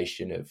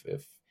continuation of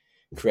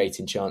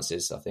creating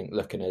chances. I think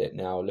looking at it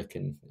now,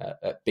 looking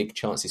at big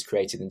chances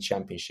created in the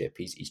Championship,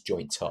 he's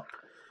joint top.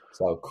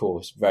 So, of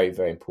course, very,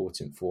 very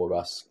important for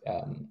us.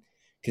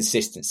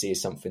 Consistency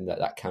is something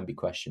that can be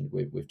questioned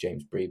with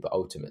James Bree, but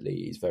ultimately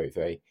he's very,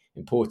 very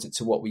important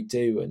to what we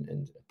do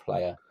and a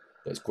player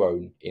that's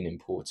grown in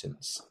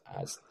importance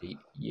as the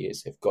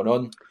years have gone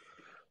on.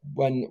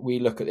 When we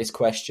look at this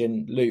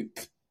question,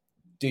 Luke,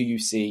 do you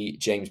see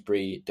James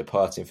Bree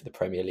departing for the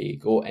Premier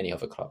League or any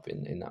other club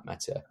in that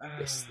matter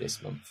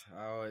this month?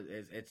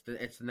 It's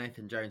the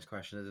Nathan Jones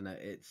question, isn't it?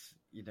 It's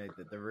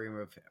the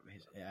rumour of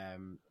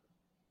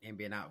him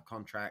being out of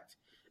contract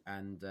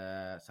and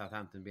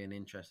Southampton being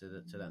interested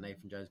so that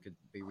Nathan Jones could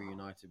be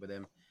reunited with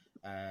him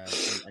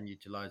and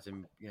utilise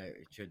him.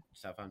 Should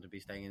Southampton be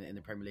staying in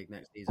the Premier League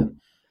next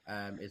season,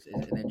 is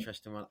an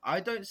interesting one.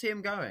 I don't see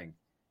him going.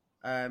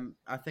 I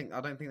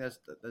don't think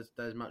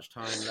there's much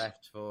time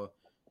left for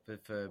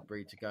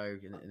Bree to go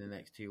in the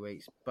next 2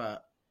 weeks,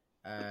 but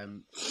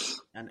and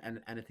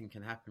anything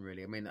can happen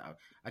really. I mean,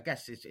 I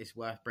guess it's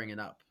worth bringing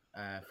up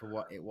for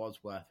what it was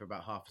worth for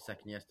about half a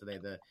second yesterday.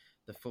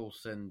 The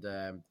false and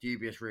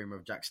dubious rumor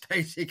of Jack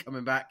Stacey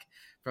coming back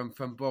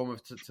from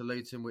Bournemouth to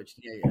Luton, which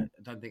I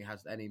don't think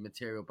has any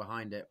material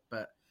behind it.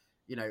 But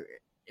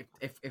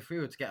if we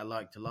were to get a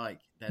like to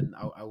like, then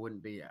I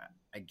wouldn't be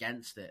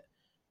against it.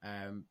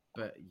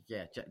 But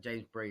yeah,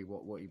 James Bree,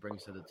 what he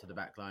brings to the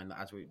back line,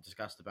 as we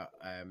discussed about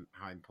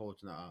how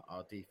important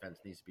our defense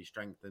needs to be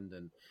strengthened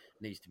and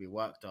needs to be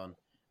worked on.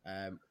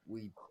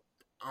 We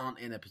aren't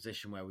in a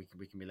position where we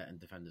can be letting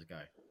defenders go.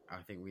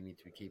 I think we need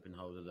to be keeping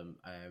hold of them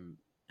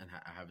and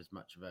have as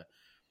much of a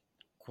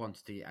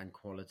quantity and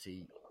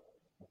quality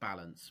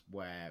balance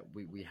where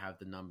we have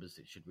the numbers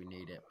that should we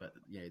need it, but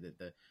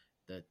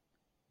the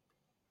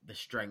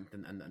strength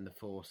and the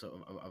force of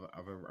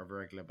a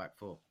regular back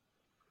four.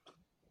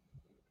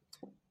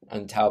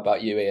 And how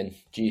about you, Ian?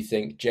 Do you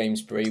think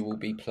James Bree will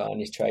be playing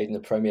his trade in the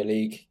Premier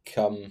League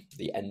come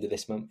the end of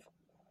this month?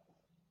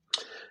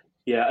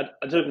 Yeah,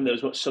 I don't think there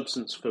was much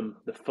substance from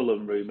the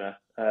Fulham rumour,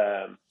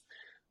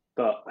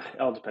 but it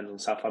all depends on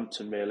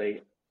Southampton,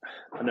 really.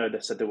 I know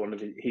they said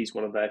he's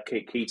one of their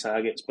key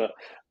targets, but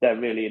they're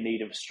really in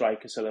need of a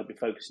striker, so they'll be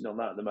focusing on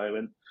that at the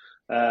moment.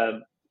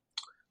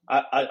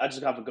 I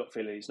just have a gut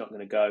feeling he's not going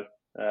to go.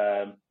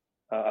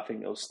 I think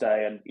he'll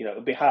stay, and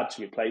it'll be hard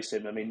to replace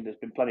him. I mean, there's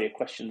been plenty of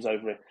questions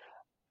over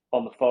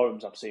on the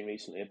forums I've seen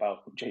recently about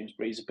James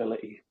Bree's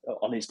ability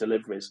on his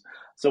deliveries.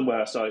 Somewhere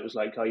I saw it was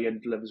like, he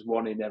delivers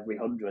 1 in every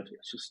 100.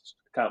 It's just,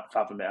 I can't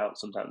fathom it out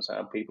sometimes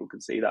how people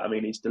can see that. I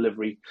mean, his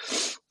delivery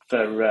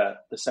for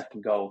the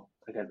second goal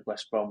against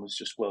West Brom was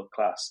just world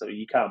class. So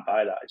you can't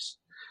buy that.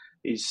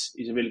 He's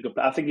a really good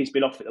player. I think he's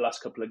been off it the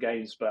last couple of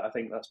games, but I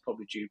think that's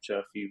probably due to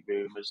a few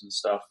rumours and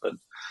stuff. And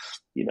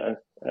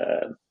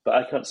but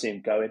I can't see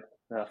him going.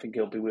 I think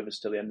he'll be with us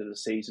till the end of the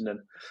season,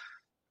 and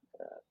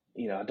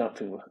I don't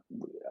think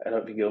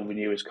he'll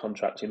renew his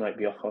contract. He might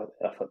be off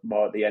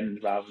more at the end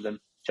rather than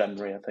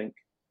January, I think.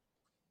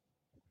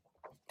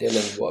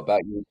 Dylan, what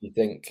about you?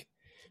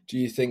 Do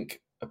you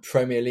think a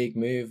Premier League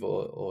move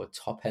or a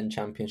top end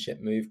Championship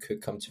move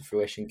could come to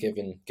fruition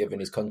given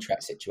his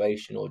contract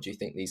situation, or do you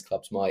think these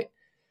clubs might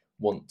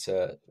want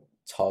to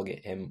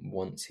target him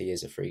once he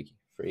is a free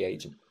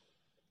agent?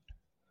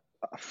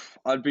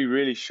 I'd be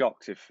really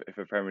shocked if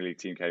a Premier League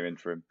team came in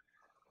for him.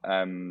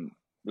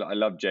 I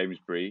love James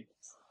Bree.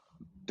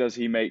 Does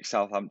he make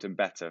Southampton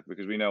better?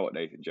 Because we know what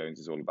Nathan Jones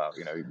is all about.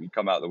 You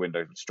come out the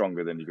window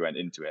stronger than you went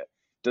into it.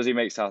 Does he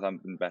make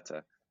Southampton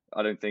better?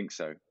 I don't think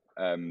so.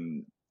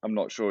 I'm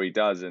not sure he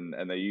does. And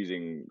they're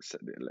using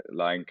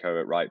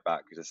Lionco at right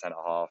back, who's a centre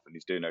half, and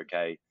he's doing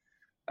okay.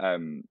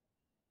 And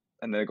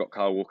then they've got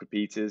Kyle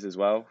Walker-Peters as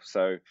well.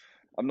 So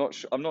I'm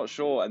not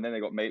sure. And then they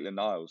got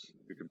Maitland-Niles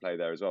who can play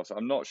there as well. So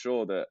I'm not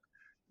sure that.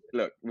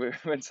 Look,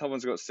 when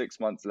someone's got 6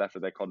 months left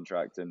of their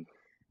contract and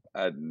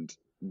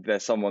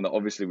there's someone that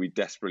obviously we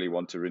desperately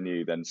want to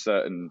renew, then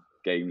certain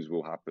games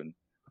will happen.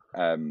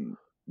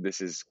 This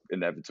is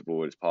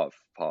inevitable. It's part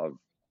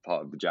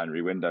of the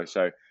January window.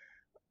 So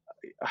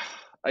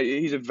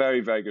he's a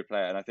very, very good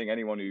player, and I think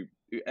anyone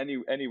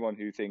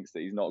who thinks that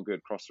he's not a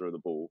good crosser of the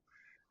ball,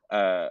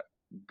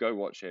 go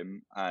watch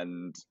him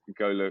and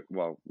go look.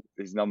 Well,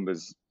 his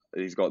numbers.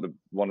 He's got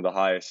one of the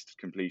highest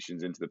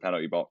completions into the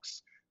penalty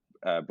box.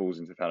 Balls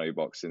into the penalty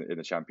box in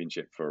the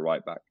Championship for a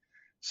right back.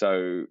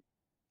 So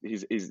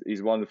he's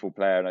a wonderful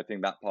player, and I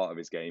think that part of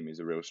his game is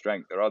a real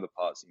strength. There are other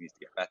parts he needs to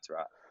get better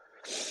at.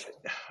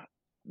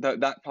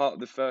 That part,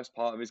 the first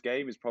part of his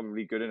game, is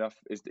probably good enough.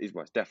 It's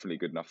definitely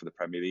good enough for the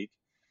Premier League.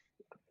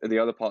 Are the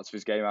other parts of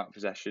his game, out of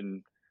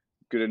possession,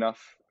 good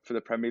enough for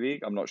the Premier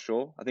League? I'm not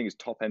sure. I think it's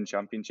top end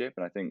Championship,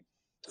 and I think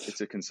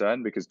it's a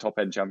concern because top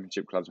end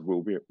Championship clubs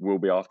will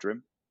be after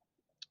him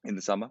in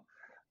the summer,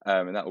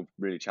 and that will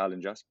really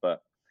challenge us.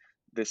 But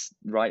this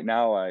right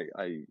now,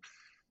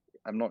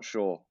 I'm not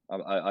sure.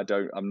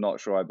 I'm not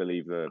sure. I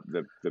believe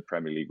the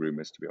Premier League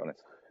rumours, to be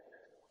honest.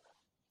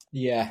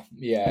 Yeah.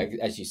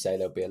 As you say,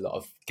 there'll be a lot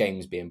of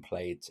games being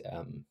played.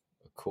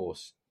 Of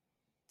course,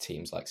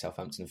 teams like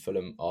Southampton and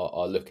Fulham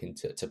are looking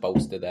to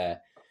bolster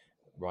their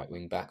right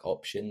wing back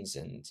options,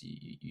 and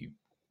you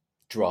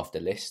draft a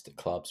list. The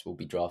clubs will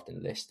be drafting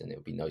a list, and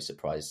it'll be no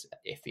surprise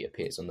if he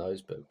appears on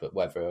those. But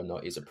whether or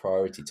not he's a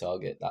priority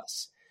target,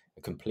 that's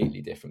a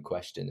completely different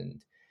question.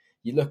 And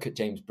you look at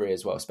James Bree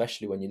as well,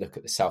 especially when you look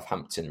at the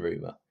Southampton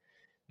rumour.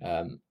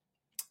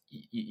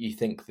 You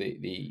think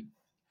the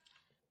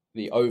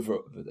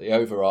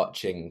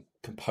overarching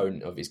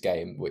component of his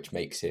game, which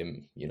makes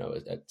him,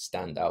 a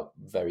standout,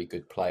 very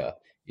good player,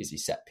 is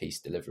his set piece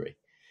delivery.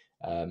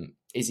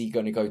 Is he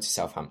going to go to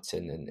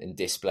Southampton and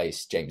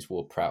displace James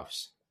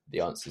Ward-Prowse? The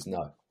answer is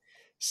no.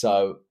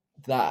 So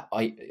that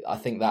I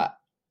think that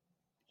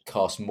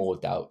casts more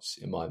doubts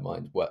in my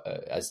mind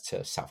as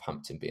to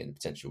Southampton being a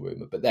potential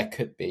rumour. But there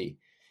could be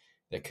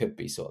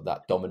sort of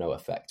that domino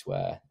effect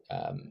where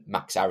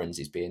Max Aarons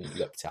is being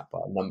looked at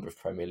by a number of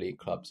Premier League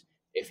clubs.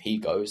 if he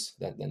goes,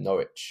 then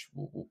Norwich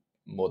will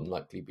more than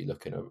likely be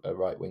looking at a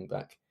right wing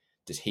back.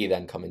 Does he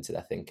then come into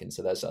their thinking?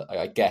 So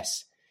I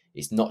guess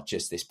it's not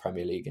just this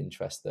Premier League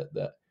interest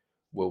that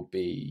will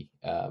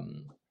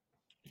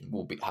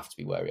have to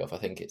be wary of. I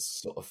think it's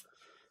sort of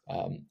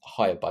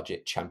higher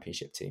budget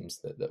Championship teams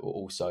that will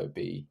also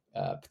be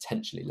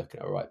potentially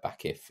looking at a right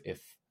back if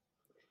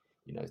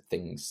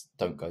things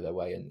don't go their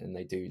way and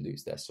they do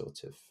lose their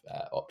sort of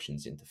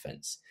options in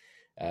defence.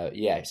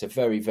 It's a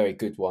very, very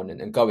good one.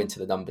 And go into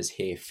the numbers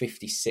here,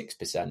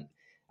 56%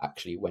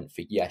 actually went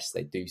for yes,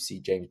 they do see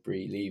James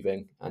Bree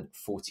leaving, and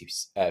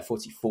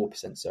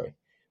 44%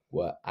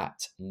 were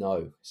at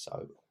no.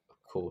 So,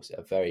 of course,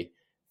 a very,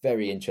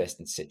 very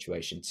interesting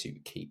situation to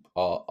keep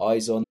our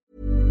eyes on.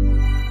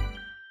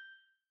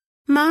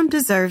 Mom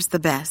deserves the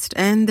best,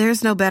 and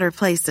there's no better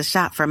place to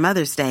shop for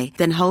Mother's Day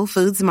than Whole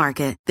Foods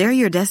Market. They're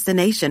your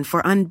destination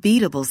for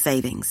unbeatable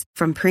savings,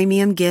 from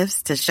premium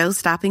gifts to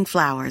show-stopping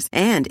flowers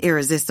and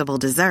irresistible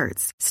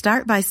desserts.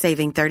 Start by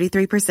saving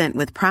 33%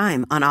 with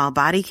Prime on all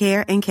body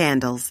care and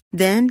candles.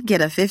 Then get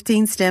a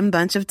 15-stem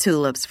bunch of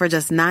tulips for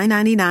just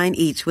 $9.99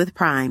 each with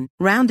Prime.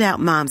 Round out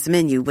Mom's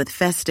menu with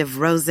festive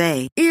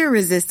rosé,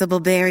 irresistible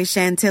berry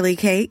chantilly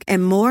cake,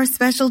 and more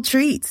special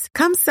treats.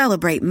 Come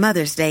celebrate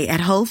Mother's Day at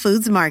Whole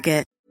Foods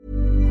Market.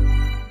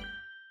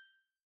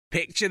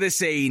 Picture the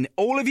scene.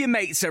 All of your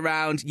mates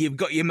around, you've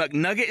got your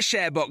McNugget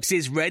share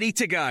boxes ready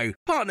to go.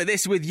 Partner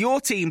this with your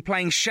team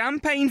playing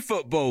champagne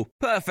football.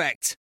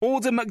 Perfect.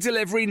 Order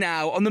McDelivery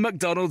now on the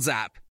McDonald's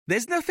app.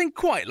 There's nothing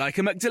quite like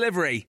a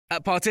McDelivery.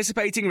 At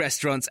participating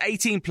restaurants,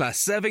 18 plus,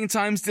 serving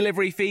times,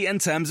 delivery fee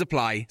and terms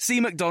apply. See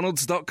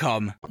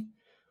mcdonalds.com.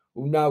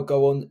 We'll now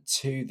go on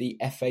to the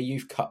FA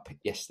Youth Cup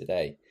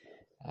yesterday.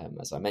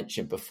 As I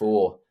mentioned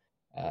before,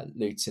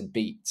 Luton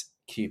beat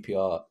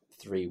QPR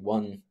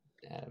 3-1.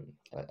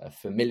 A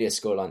familiar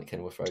scoreline at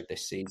Kenilworth Road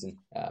this season.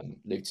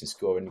 Luton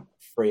scoring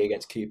 3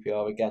 against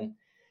QPR again.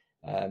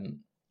 Of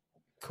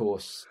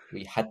course,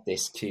 we had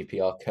this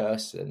QPR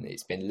curse, and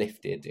it's been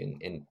lifted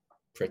in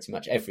pretty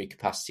much every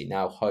capacity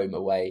now, home,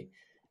 away,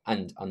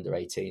 and under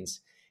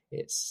 18s.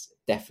 It's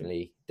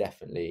definitely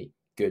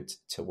good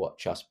to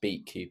watch us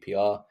beat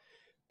QPR,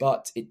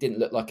 but it didn't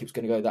look like it was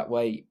going to go that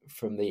way.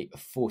 From the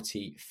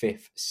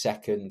 45th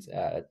second,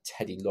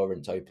 Teddy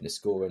Lawrence opened the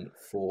scoring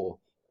for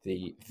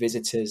the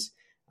visitors,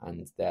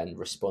 and then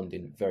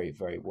responding very,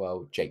 very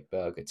well, Jake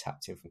Berger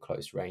tapped in from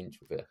close range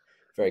with a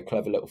very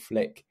clever little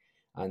flick,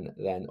 and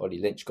then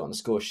Ollie Lynch got on the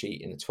score sheet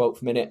in the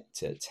 12th minute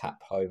to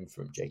tap home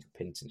from Jacob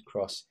Pinton's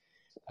cross.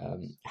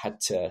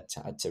 Had to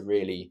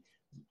really,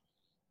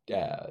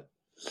 I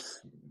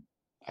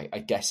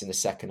guess in the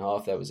second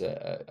half there was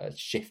a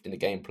shift in the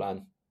game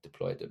plan,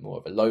 deployed more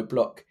of a low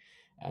block,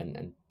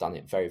 and done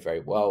it very, very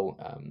well.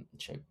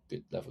 Showed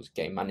good levels of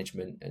game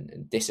management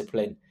and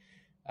discipline.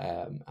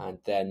 And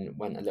then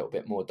went a little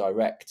bit more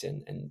direct,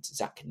 and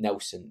Zach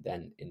Nelson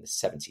then in the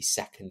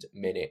 72nd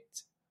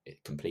minute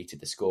it completed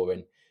the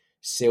scoring,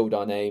 sealed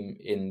our name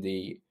in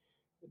the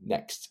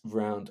next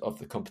round of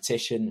the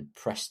competition.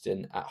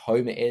 Preston at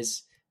home it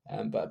is,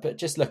 but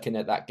just looking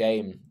at that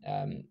game,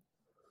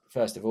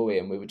 first of all,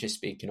 Ian, we were just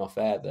speaking off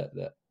air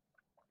that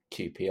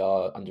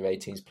QPR under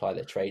 18s ply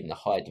their trade in the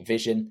higher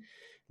division.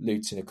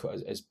 Luton,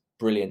 as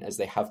brilliant as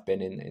they have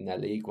been in their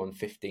league, won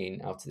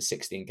 15 out of the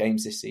 16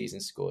 games this season,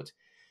 scored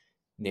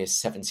near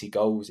 70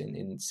 goals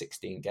in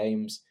 16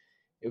 games.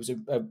 It was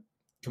a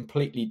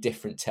completely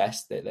different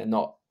test. They're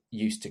not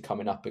used to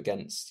coming up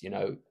against,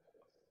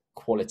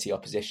 quality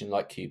opposition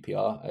like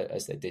QPR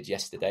as they did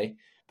yesterday,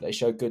 but they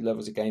showed good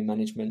levels of game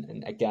management,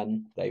 and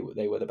again they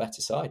were the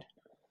better side.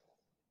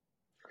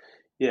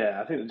 Yeah,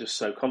 I think they're just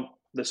so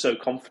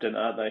confident,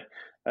 aren't they?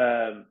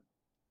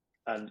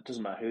 And it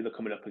doesn't matter who they're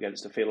coming up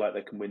against, they feel like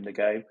they can win the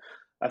game.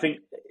 I think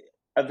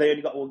they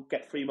only got to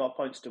get 3 more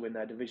points to win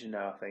their division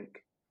now, I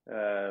think.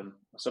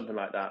 Something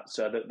like that.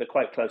 So they're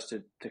quite close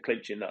to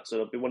clinching that. So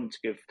they'll be wanting to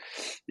give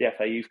the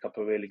FA Youth Cup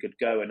a really good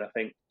go, and I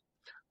think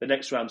the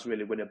next round's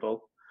really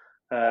winnable.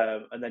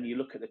 And then you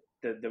look at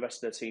the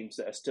rest of the teams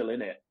that are still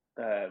in it.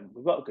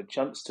 We've got a good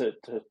chance to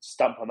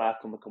stamp a mark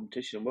on the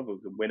competition. Whether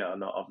we can win it or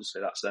not,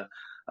 obviously that's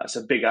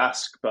a big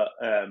ask, but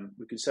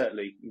we can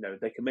certainly,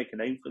 they can make a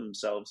name for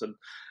themselves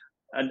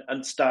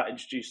and start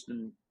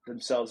introducing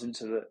themselves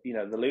into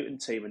the Luton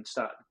team and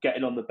start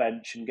getting on the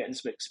bench and getting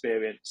some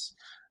experience.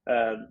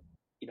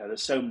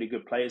 There's so many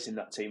good players in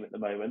that team at the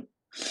moment,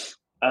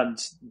 and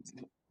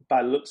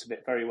by the looks of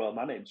it, very well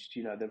managed.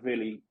 They've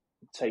really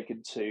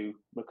taken to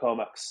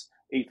McCormack's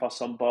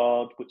ethos on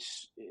board,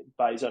 which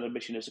by his own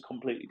admission is a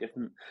completely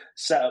different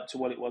setup to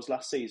what it was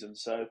last season.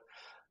 So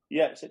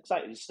yeah, it's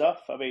exciting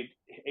stuff. I mean,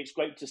 it's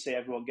great to see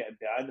everyone getting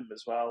behind them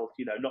as well.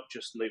 Not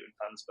just Luton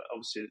fans, but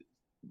obviously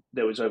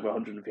there was over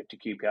 150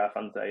 QPR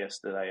fans there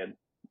yesterday, and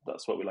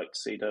that's what we like to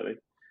see, don't we?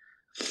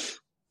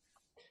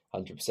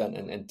 100%.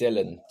 And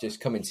Dylan, just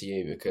coming to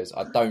you, because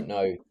I don't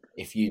know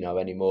if you know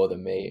any more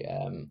than me,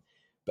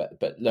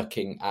 but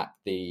looking at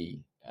the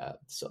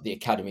sort of the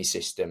academy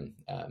system,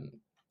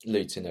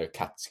 Luton are a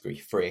Category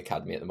 3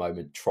 academy at the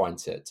moment, trying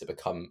to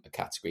become a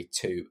Category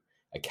 2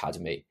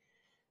 academy.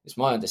 it's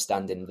my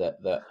understanding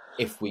that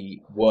if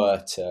we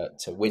were to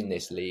win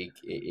this league,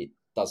 it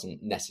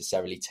doesn't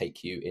necessarily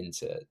take you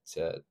into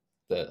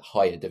the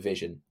higher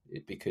division,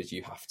 because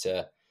you have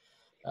to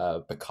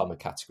become a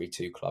Category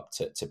 2 club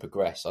to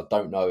progress. I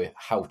don't know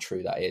how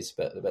true that is,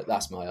 but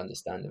that's my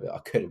understanding of it. I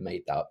could have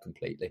made that up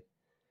completely.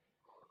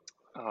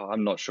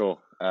 I'm not sure.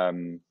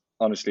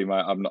 Honestly,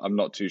 I'm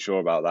not too sure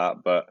about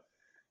that. But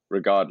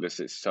regardless,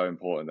 it's so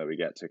important that we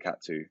get to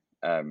Cat 2,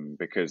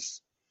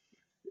 because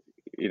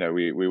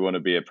we want to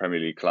be a Premier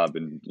League club,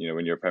 and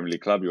when you're a Premier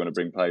League club, you want to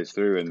bring players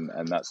through,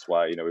 and that's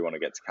why we want to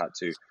get to Cat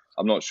 2.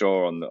 I'm not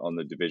sure on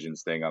the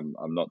divisions thing.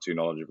 I'm not too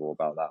knowledgeable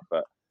about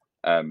that,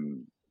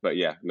 but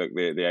yeah, look,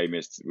 the aim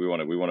is we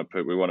want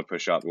to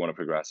push up, we want to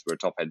progress. We're a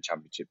top end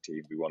championship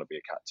team. We want to be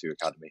a Cat 2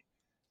 academy,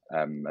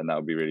 and that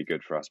would be really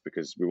good for us,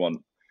 because we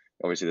want,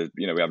 obviously,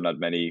 we haven't had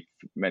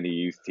many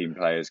youth team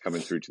players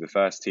coming through to the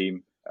first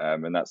team,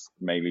 and that's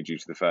mainly due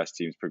to the first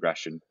team's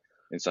progression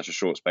in such a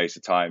short space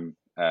of time.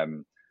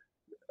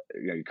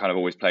 You're kind of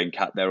always playing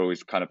they're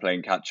always kind of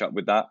playing catch up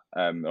with that.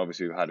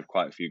 Obviously, we've had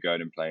quite a few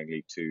going and playing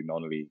League 2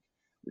 non-league,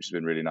 which has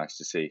been really nice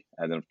to see.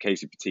 And then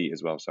Casey Petit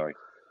as well. Sorry,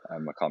 I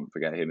can't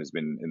forget him. Has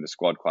been in the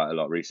squad quite a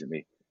lot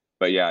recently.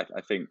 But yeah,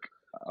 I think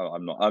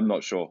I'm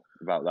not sure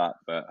about that.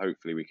 But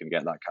hopefully, we can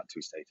get that Cat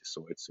 2 status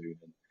sorted soon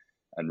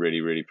and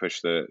really, really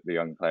push the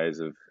young players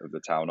of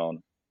the town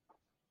on.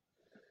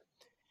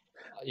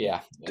 Yeah,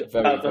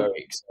 very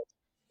exciting.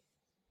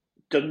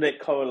 Doesn't it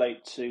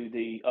correlate to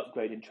the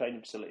upgrade in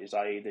training facilities,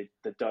 i.e.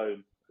 the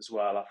dome as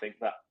well? I think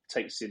that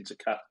takes into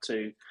Cat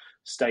 2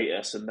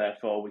 status, and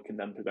therefore we can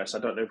then progress. I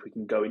don't know if we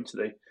can go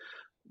into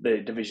the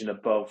division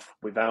above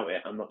without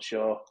it. I'm not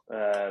sure,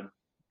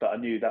 but I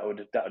knew that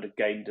would have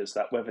gained us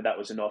that. Whether that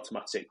was an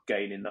automatic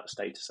gain in that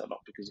status or not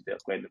because of the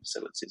upgrade in the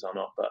facilities or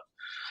not, but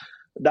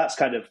that's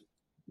kind of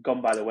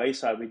gone by the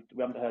wayside. We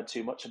haven't heard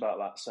too much about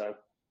that, so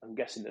I'm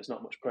guessing there's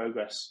not much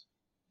progress.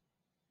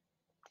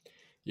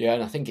 Yeah,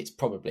 and I think it's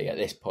probably at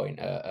this point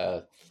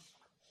it's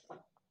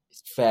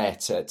fair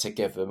to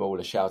give them all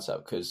a shout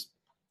out, because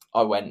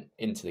I went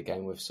into the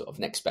game with sort of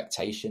an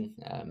expectation.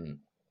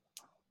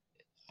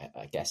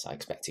 I guess I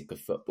expected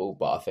good football,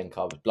 but I think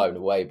I was blown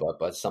away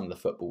by some of the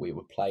football we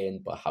were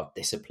playing, by how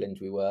disciplined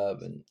we were,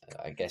 and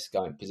I guess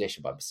going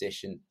position by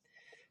position.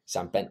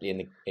 Sam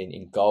Bentley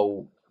in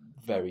goal,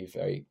 very,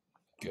 very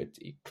good,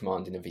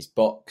 commanding of his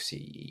box.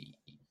 He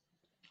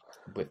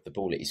with the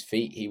ball at his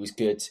feet, he was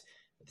good.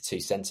 The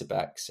two centre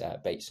backs,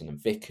 Bateson and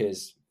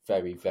Vickers,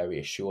 very, very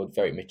assured,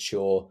 very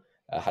mature.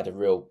 Had a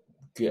real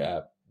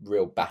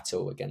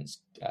battle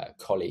against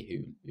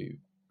Colley, who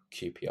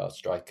QPR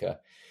striker,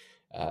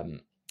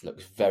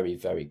 looks very,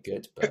 very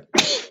good. But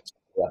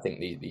I think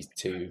these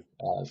two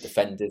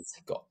defenders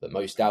got the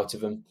most out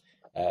of them.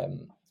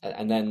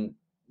 And then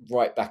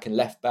right back and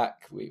left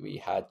back, we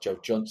had Joe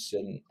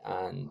Johnson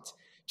and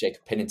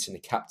Jacob Pinnington, the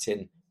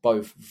captain.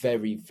 Both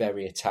very,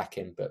 very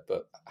attacking, but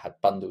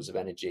had bundles of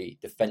energy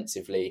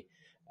defensively.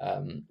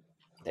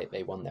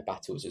 They won their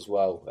battles as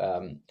well.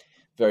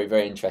 Very,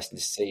 very interesting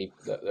to see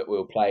that we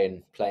were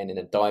playing in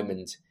a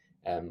diamond.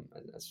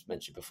 As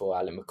mentioned before,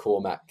 Alan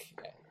McCormack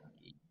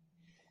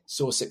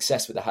saw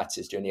success with the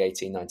Hatters during the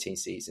 18-19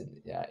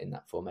 season in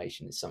that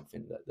formation. Is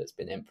something that's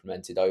been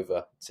implemented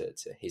over to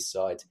his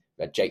side.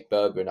 We had Jake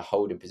Berger in a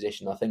holding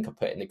position. I think I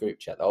put in the group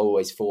chat that I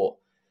always thought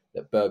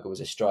that Berger was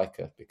a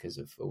striker because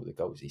of all the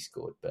goals he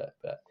scored, but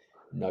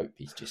nope,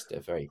 he's just a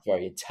very,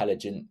 very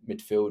intelligent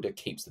midfielder,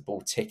 keeps the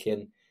ball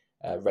ticking,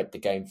 read the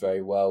game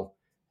very well.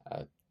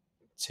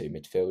 Two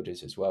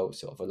midfielders as well,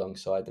 sort of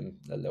alongside them,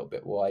 a little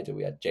bit wider.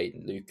 We had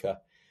Jaden Luca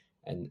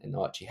and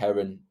Archie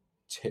Heron.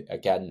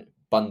 Again,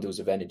 bundles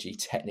of energy,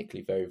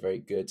 technically very, very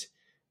good.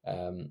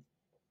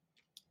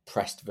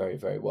 Pressed very,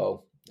 very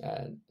well.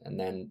 And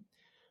then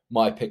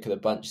my pick of the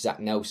bunch,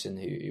 Zach Nelson,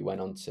 who went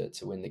on to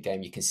win the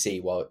game. You can see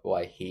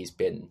why he's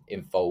been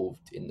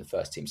involved in the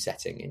first team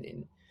setting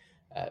in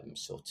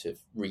sort of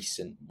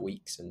recent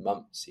weeks and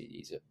months.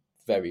 He's a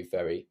very,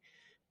 very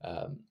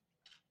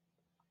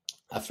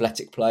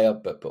athletic player,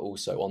 but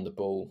also on the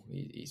ball.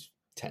 He's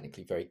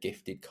technically very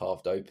gifted,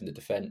 carved open the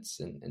defence,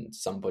 and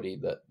somebody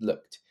that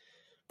looked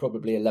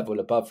probably a level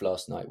above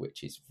last night,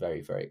 which is very,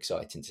 very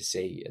exciting to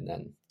see. And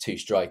then two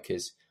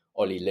strikers,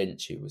 Ollie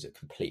Lynch, who was a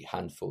complete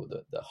handful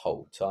the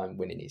whole time,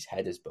 winning his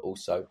headers, but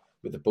also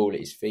with the ball at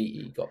his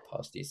feet, he got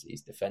past his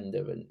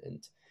defender,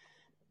 and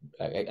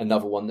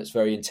another one that's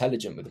very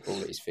intelligent with the ball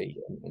at his feet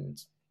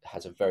and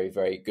has a very,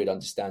 very good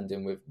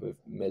understanding with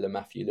Miller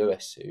Matthew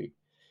Lewis, who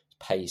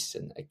pace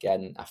and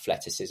again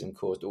athleticism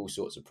caused all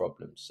sorts of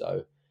problems.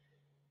 So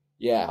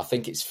yeah, I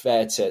think it's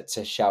fair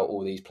to shout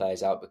all these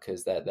players out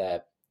because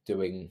they're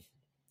doing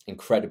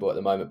incredible at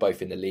the moment,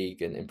 both in the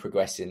league and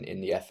progressing in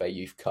the FA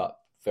Youth Cup.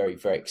 Very,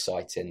 very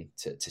exciting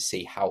to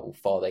see how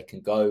far they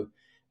can go.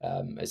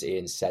 As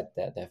Ian said,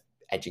 they're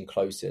edging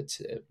closer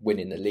to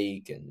winning the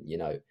league, and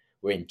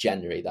we're in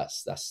January.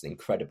 That's an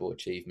incredible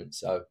achievement.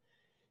 So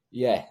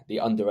yeah,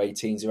 the under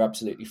 18s are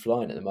absolutely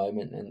flying at the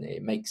moment, and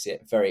it makes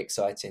it very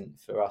exciting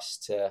for us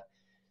to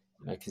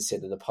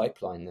consider the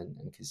pipeline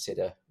and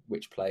consider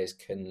which players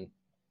can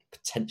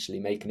potentially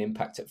make an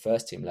impact at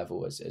first team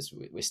level as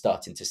we're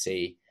starting to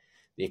see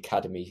the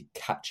academy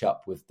catch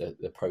up with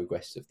the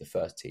progress of the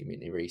first team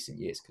in recent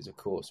years. Because of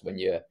course, when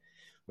you're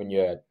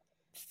a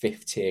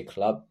fifth tier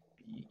club,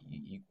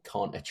 you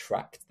can't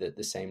attract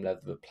the same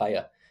level of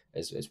player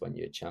as when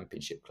you're a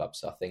championship club.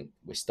 So I think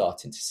we're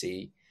starting to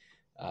see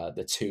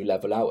the two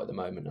level out at the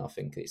moment. I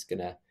think it's going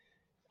to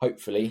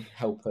hopefully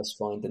help us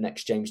find the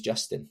next James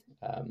Justin.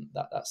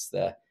 That's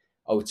the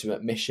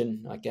ultimate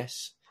mission, I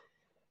guess.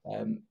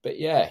 But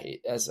yeah,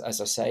 as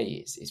I say,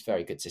 it's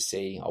very good to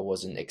see. I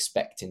wasn't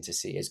expecting to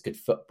see as good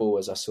football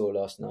as I saw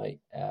last night,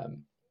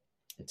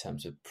 in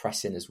terms of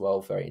pressing as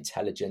well. Very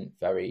intelligent,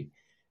 very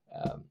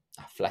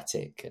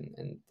athletic,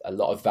 and a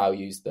lot of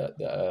values that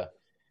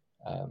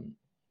are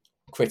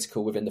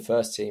critical within the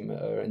first team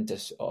are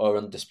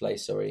on display.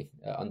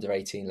 Under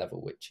 18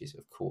 level, which is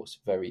of course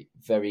very,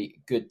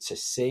 very good to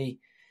see.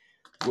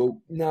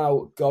 We'll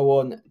now go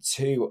on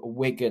to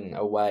Wigan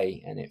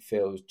away, and it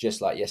feels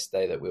just like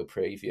yesterday that we'll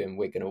preview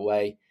Wigan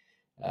away.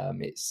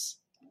 It's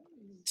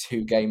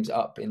 2 games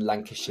up in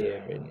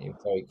Lancashire in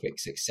very quick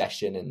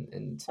succession,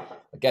 and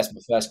I guess my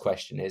first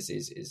question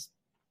is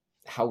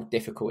how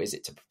difficult is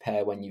it to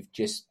prepare when you've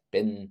just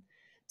been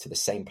to the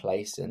same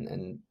place,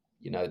 and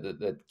you know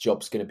the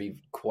job's going to be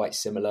quite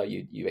similar.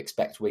 You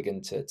expect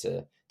Wigan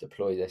to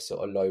deploy this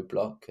sort of low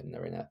block, and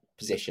they're in a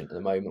position at the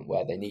moment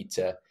where they need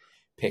to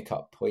pick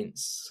up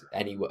points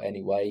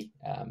anyway.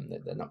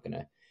 They're not going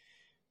to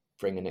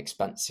bring an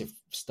expansive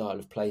style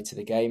of play to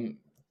the game.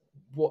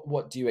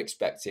 What do you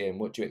expect, Ian?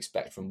 What do you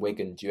expect from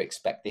Wigan? Do you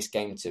expect this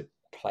game to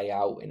play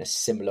out in a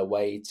similar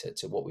way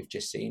to what we've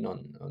just seen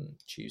on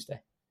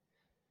Tuesday?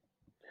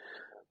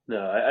 No,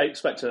 I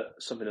expect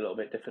something a little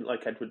bit different.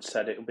 Like Edward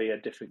said, it'll be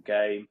a different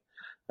game.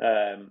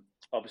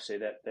 Obviously,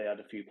 they had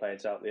a few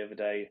players out the other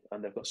day,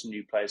 and they've got some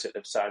new players that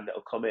they've signed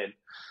that'll come in.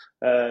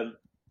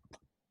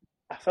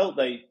 I felt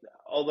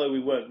although we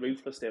weren't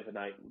ruthless the other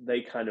night,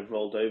 they kind of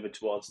rolled over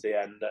towards the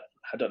end.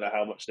 I don't know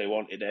how much they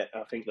wanted it.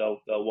 I think they'll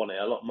want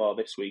it a lot more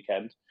this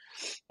weekend.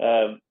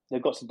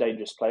 They've got some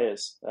dangerous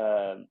players,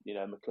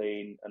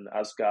 McLean and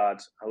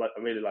Asgard.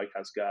 I really like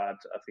Asgard.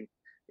 I think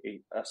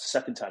that's the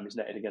second time he's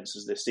netted against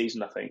us this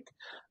season, I think.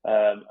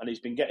 And he's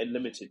been getting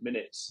limited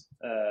minutes.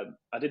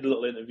 I did a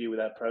little interview with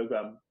their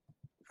programme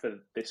for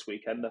this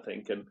weekend, I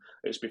think, and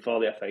it was before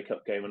the FA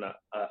Cup game, and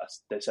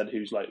they said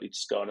who's likely to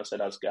score, and I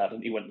said Asgard,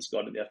 and he went and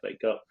scored in the FA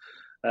Cup.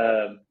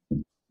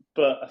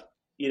 But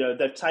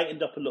they've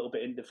tightened up a little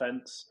bit in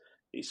defence.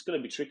 It's going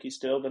to be tricky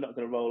still. They're not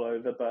going to roll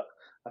over, but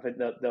I think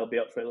they'll be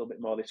up for a little bit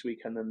more this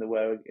weekend than they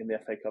were in the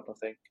FA Cup, I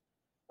think.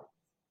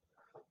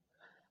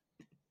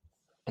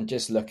 And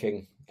just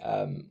looking,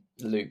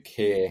 Luke,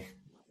 here,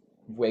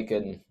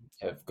 Wigan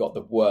have got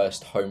the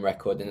worst home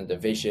record in the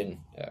division,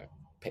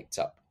 picked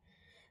up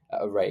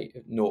at a rate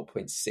of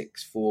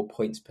 0.64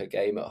 points per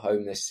game at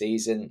home this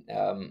season.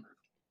 Of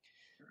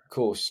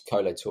course,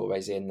 Kolo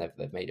Touré's in.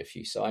 They've made a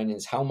few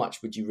signings. How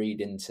much would you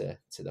read into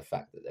the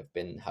fact that they've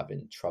been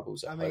having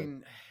troubles at home? I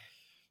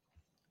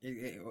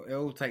mean, it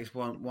all takes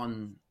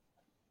one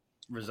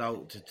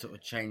result to sort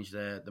of change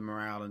the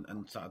morale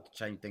and start to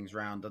change things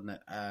around, doesn't it?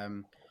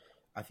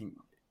 I think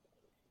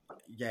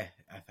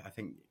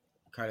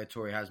Kolo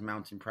Touré has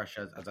mounting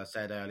pressure, as I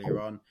said earlier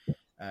on.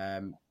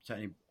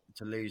 Certainly,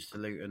 to lose to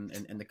Luton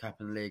in the Cup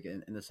and League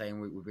in the same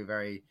week would be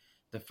very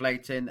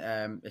deflating,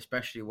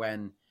 especially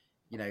when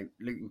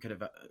Luton could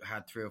have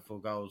had 3 or 4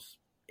 goals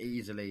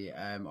easily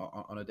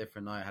on a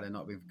different night had it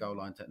not been for goal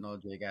line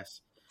technology, I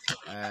guess.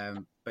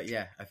 But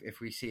yeah, if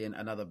we see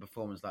another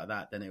performance like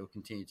that, then it will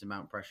continue to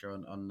mount pressure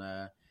on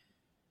the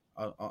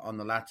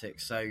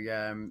Latics. So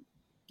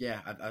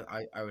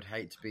I would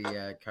hate to be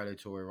Kolo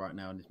Touré right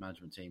now in this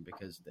management team,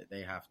 because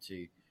they have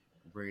to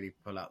really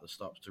pull out the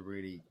stops to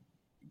really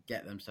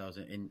get themselves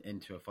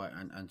into a fight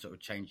and sort of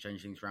change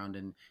things around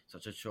in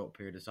such a short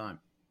period of time.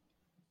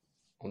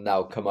 We'll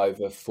now come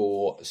over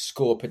for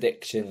score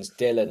predictions.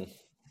 Dylan,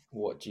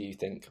 what do you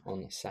think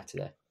on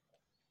Saturday?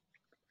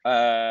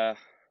 I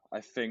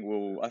think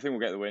we'll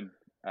get the win.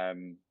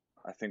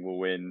 I think we'll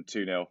win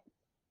 2-0.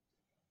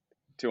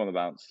 2 on the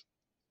bounce.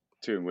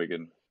 2 in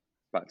Wigan.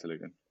 Back to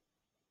Luton.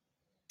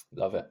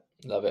 Love it.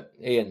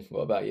 Ian,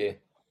 what about you?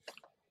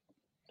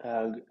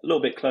 A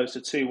little bit closer,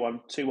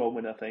 2-1. 2-1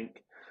 win, I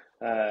think.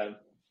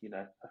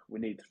 We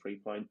need the 3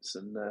 points,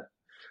 and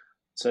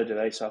so do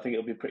they. So I think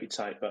it'll be pretty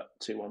tight, but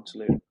 2-1 to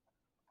Luton.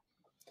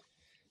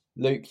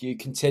 Luke, you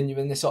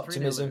continuing this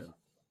optimism?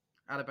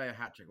 Adebayo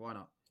hat-trick, why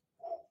not?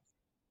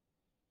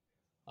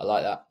 I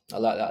like that a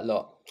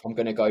lot. I'm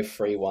going to go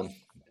 3-1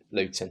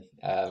 Luton.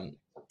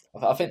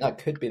 I think that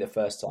could be the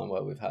first time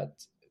where we've had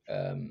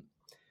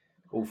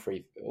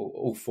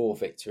all 4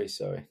 victories.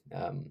 Sorry,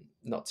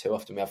 not too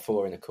often we have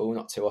 4 in a call.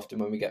 Not too often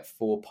when we get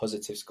 4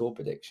 positive score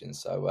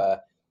predictions. So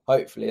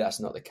hopefully that's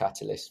not the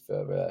catalyst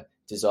for a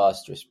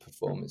disastrous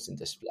performance and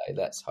display.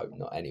 Let's hope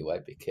not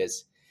anyway,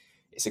 because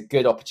it's a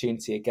good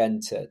opportunity again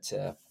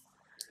to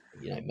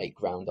make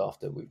ground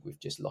after we've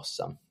just lost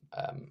some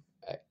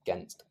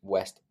against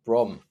West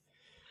Brom.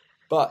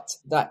 But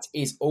that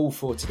is all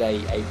for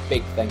today. A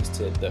big thanks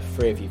to the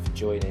three of you for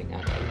joining,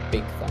 and a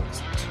big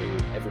thanks to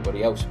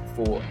everybody else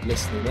for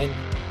listening in.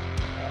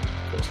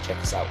 Of course, check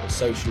us out on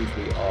socials.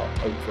 We are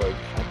at Oak Road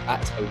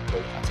Hatter. On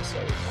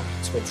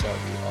Twitter,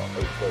 we are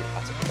Oak Road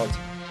Hatter Pod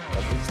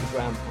on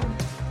Instagram, and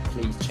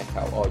please check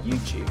out our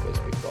YouTube, as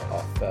we've got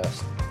our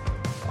first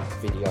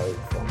video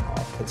from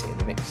our Put It in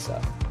the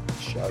Mixer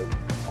show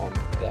on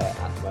there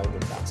at the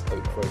moment. That's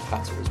Oak Road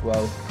Hatter as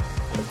well.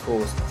 And of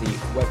course, the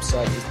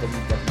website is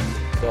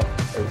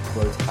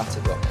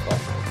www.oakroadhatter.com.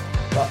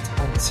 But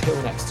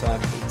until next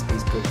time, it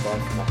is goodbye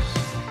from us.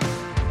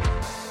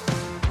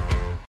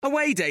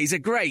 Away days are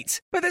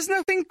great, but there's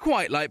nothing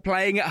quite like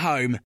playing at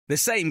home. The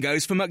same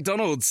goes for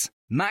McDonald's.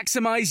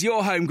 Maximise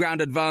your home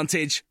ground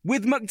advantage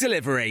with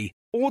McDelivery.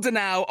 Order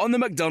now on the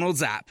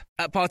McDonald's app.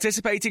 At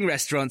participating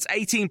restaurants,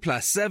 18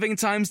 plus, serving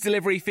times,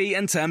 delivery fee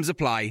and terms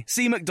apply.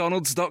 See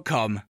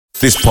mcdonalds.com.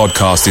 This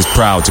podcast is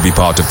proud to be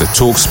part of the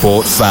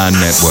TalkSport Fan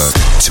Network.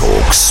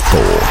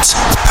 TalkSport.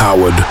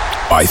 Powered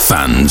by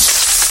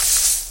fans.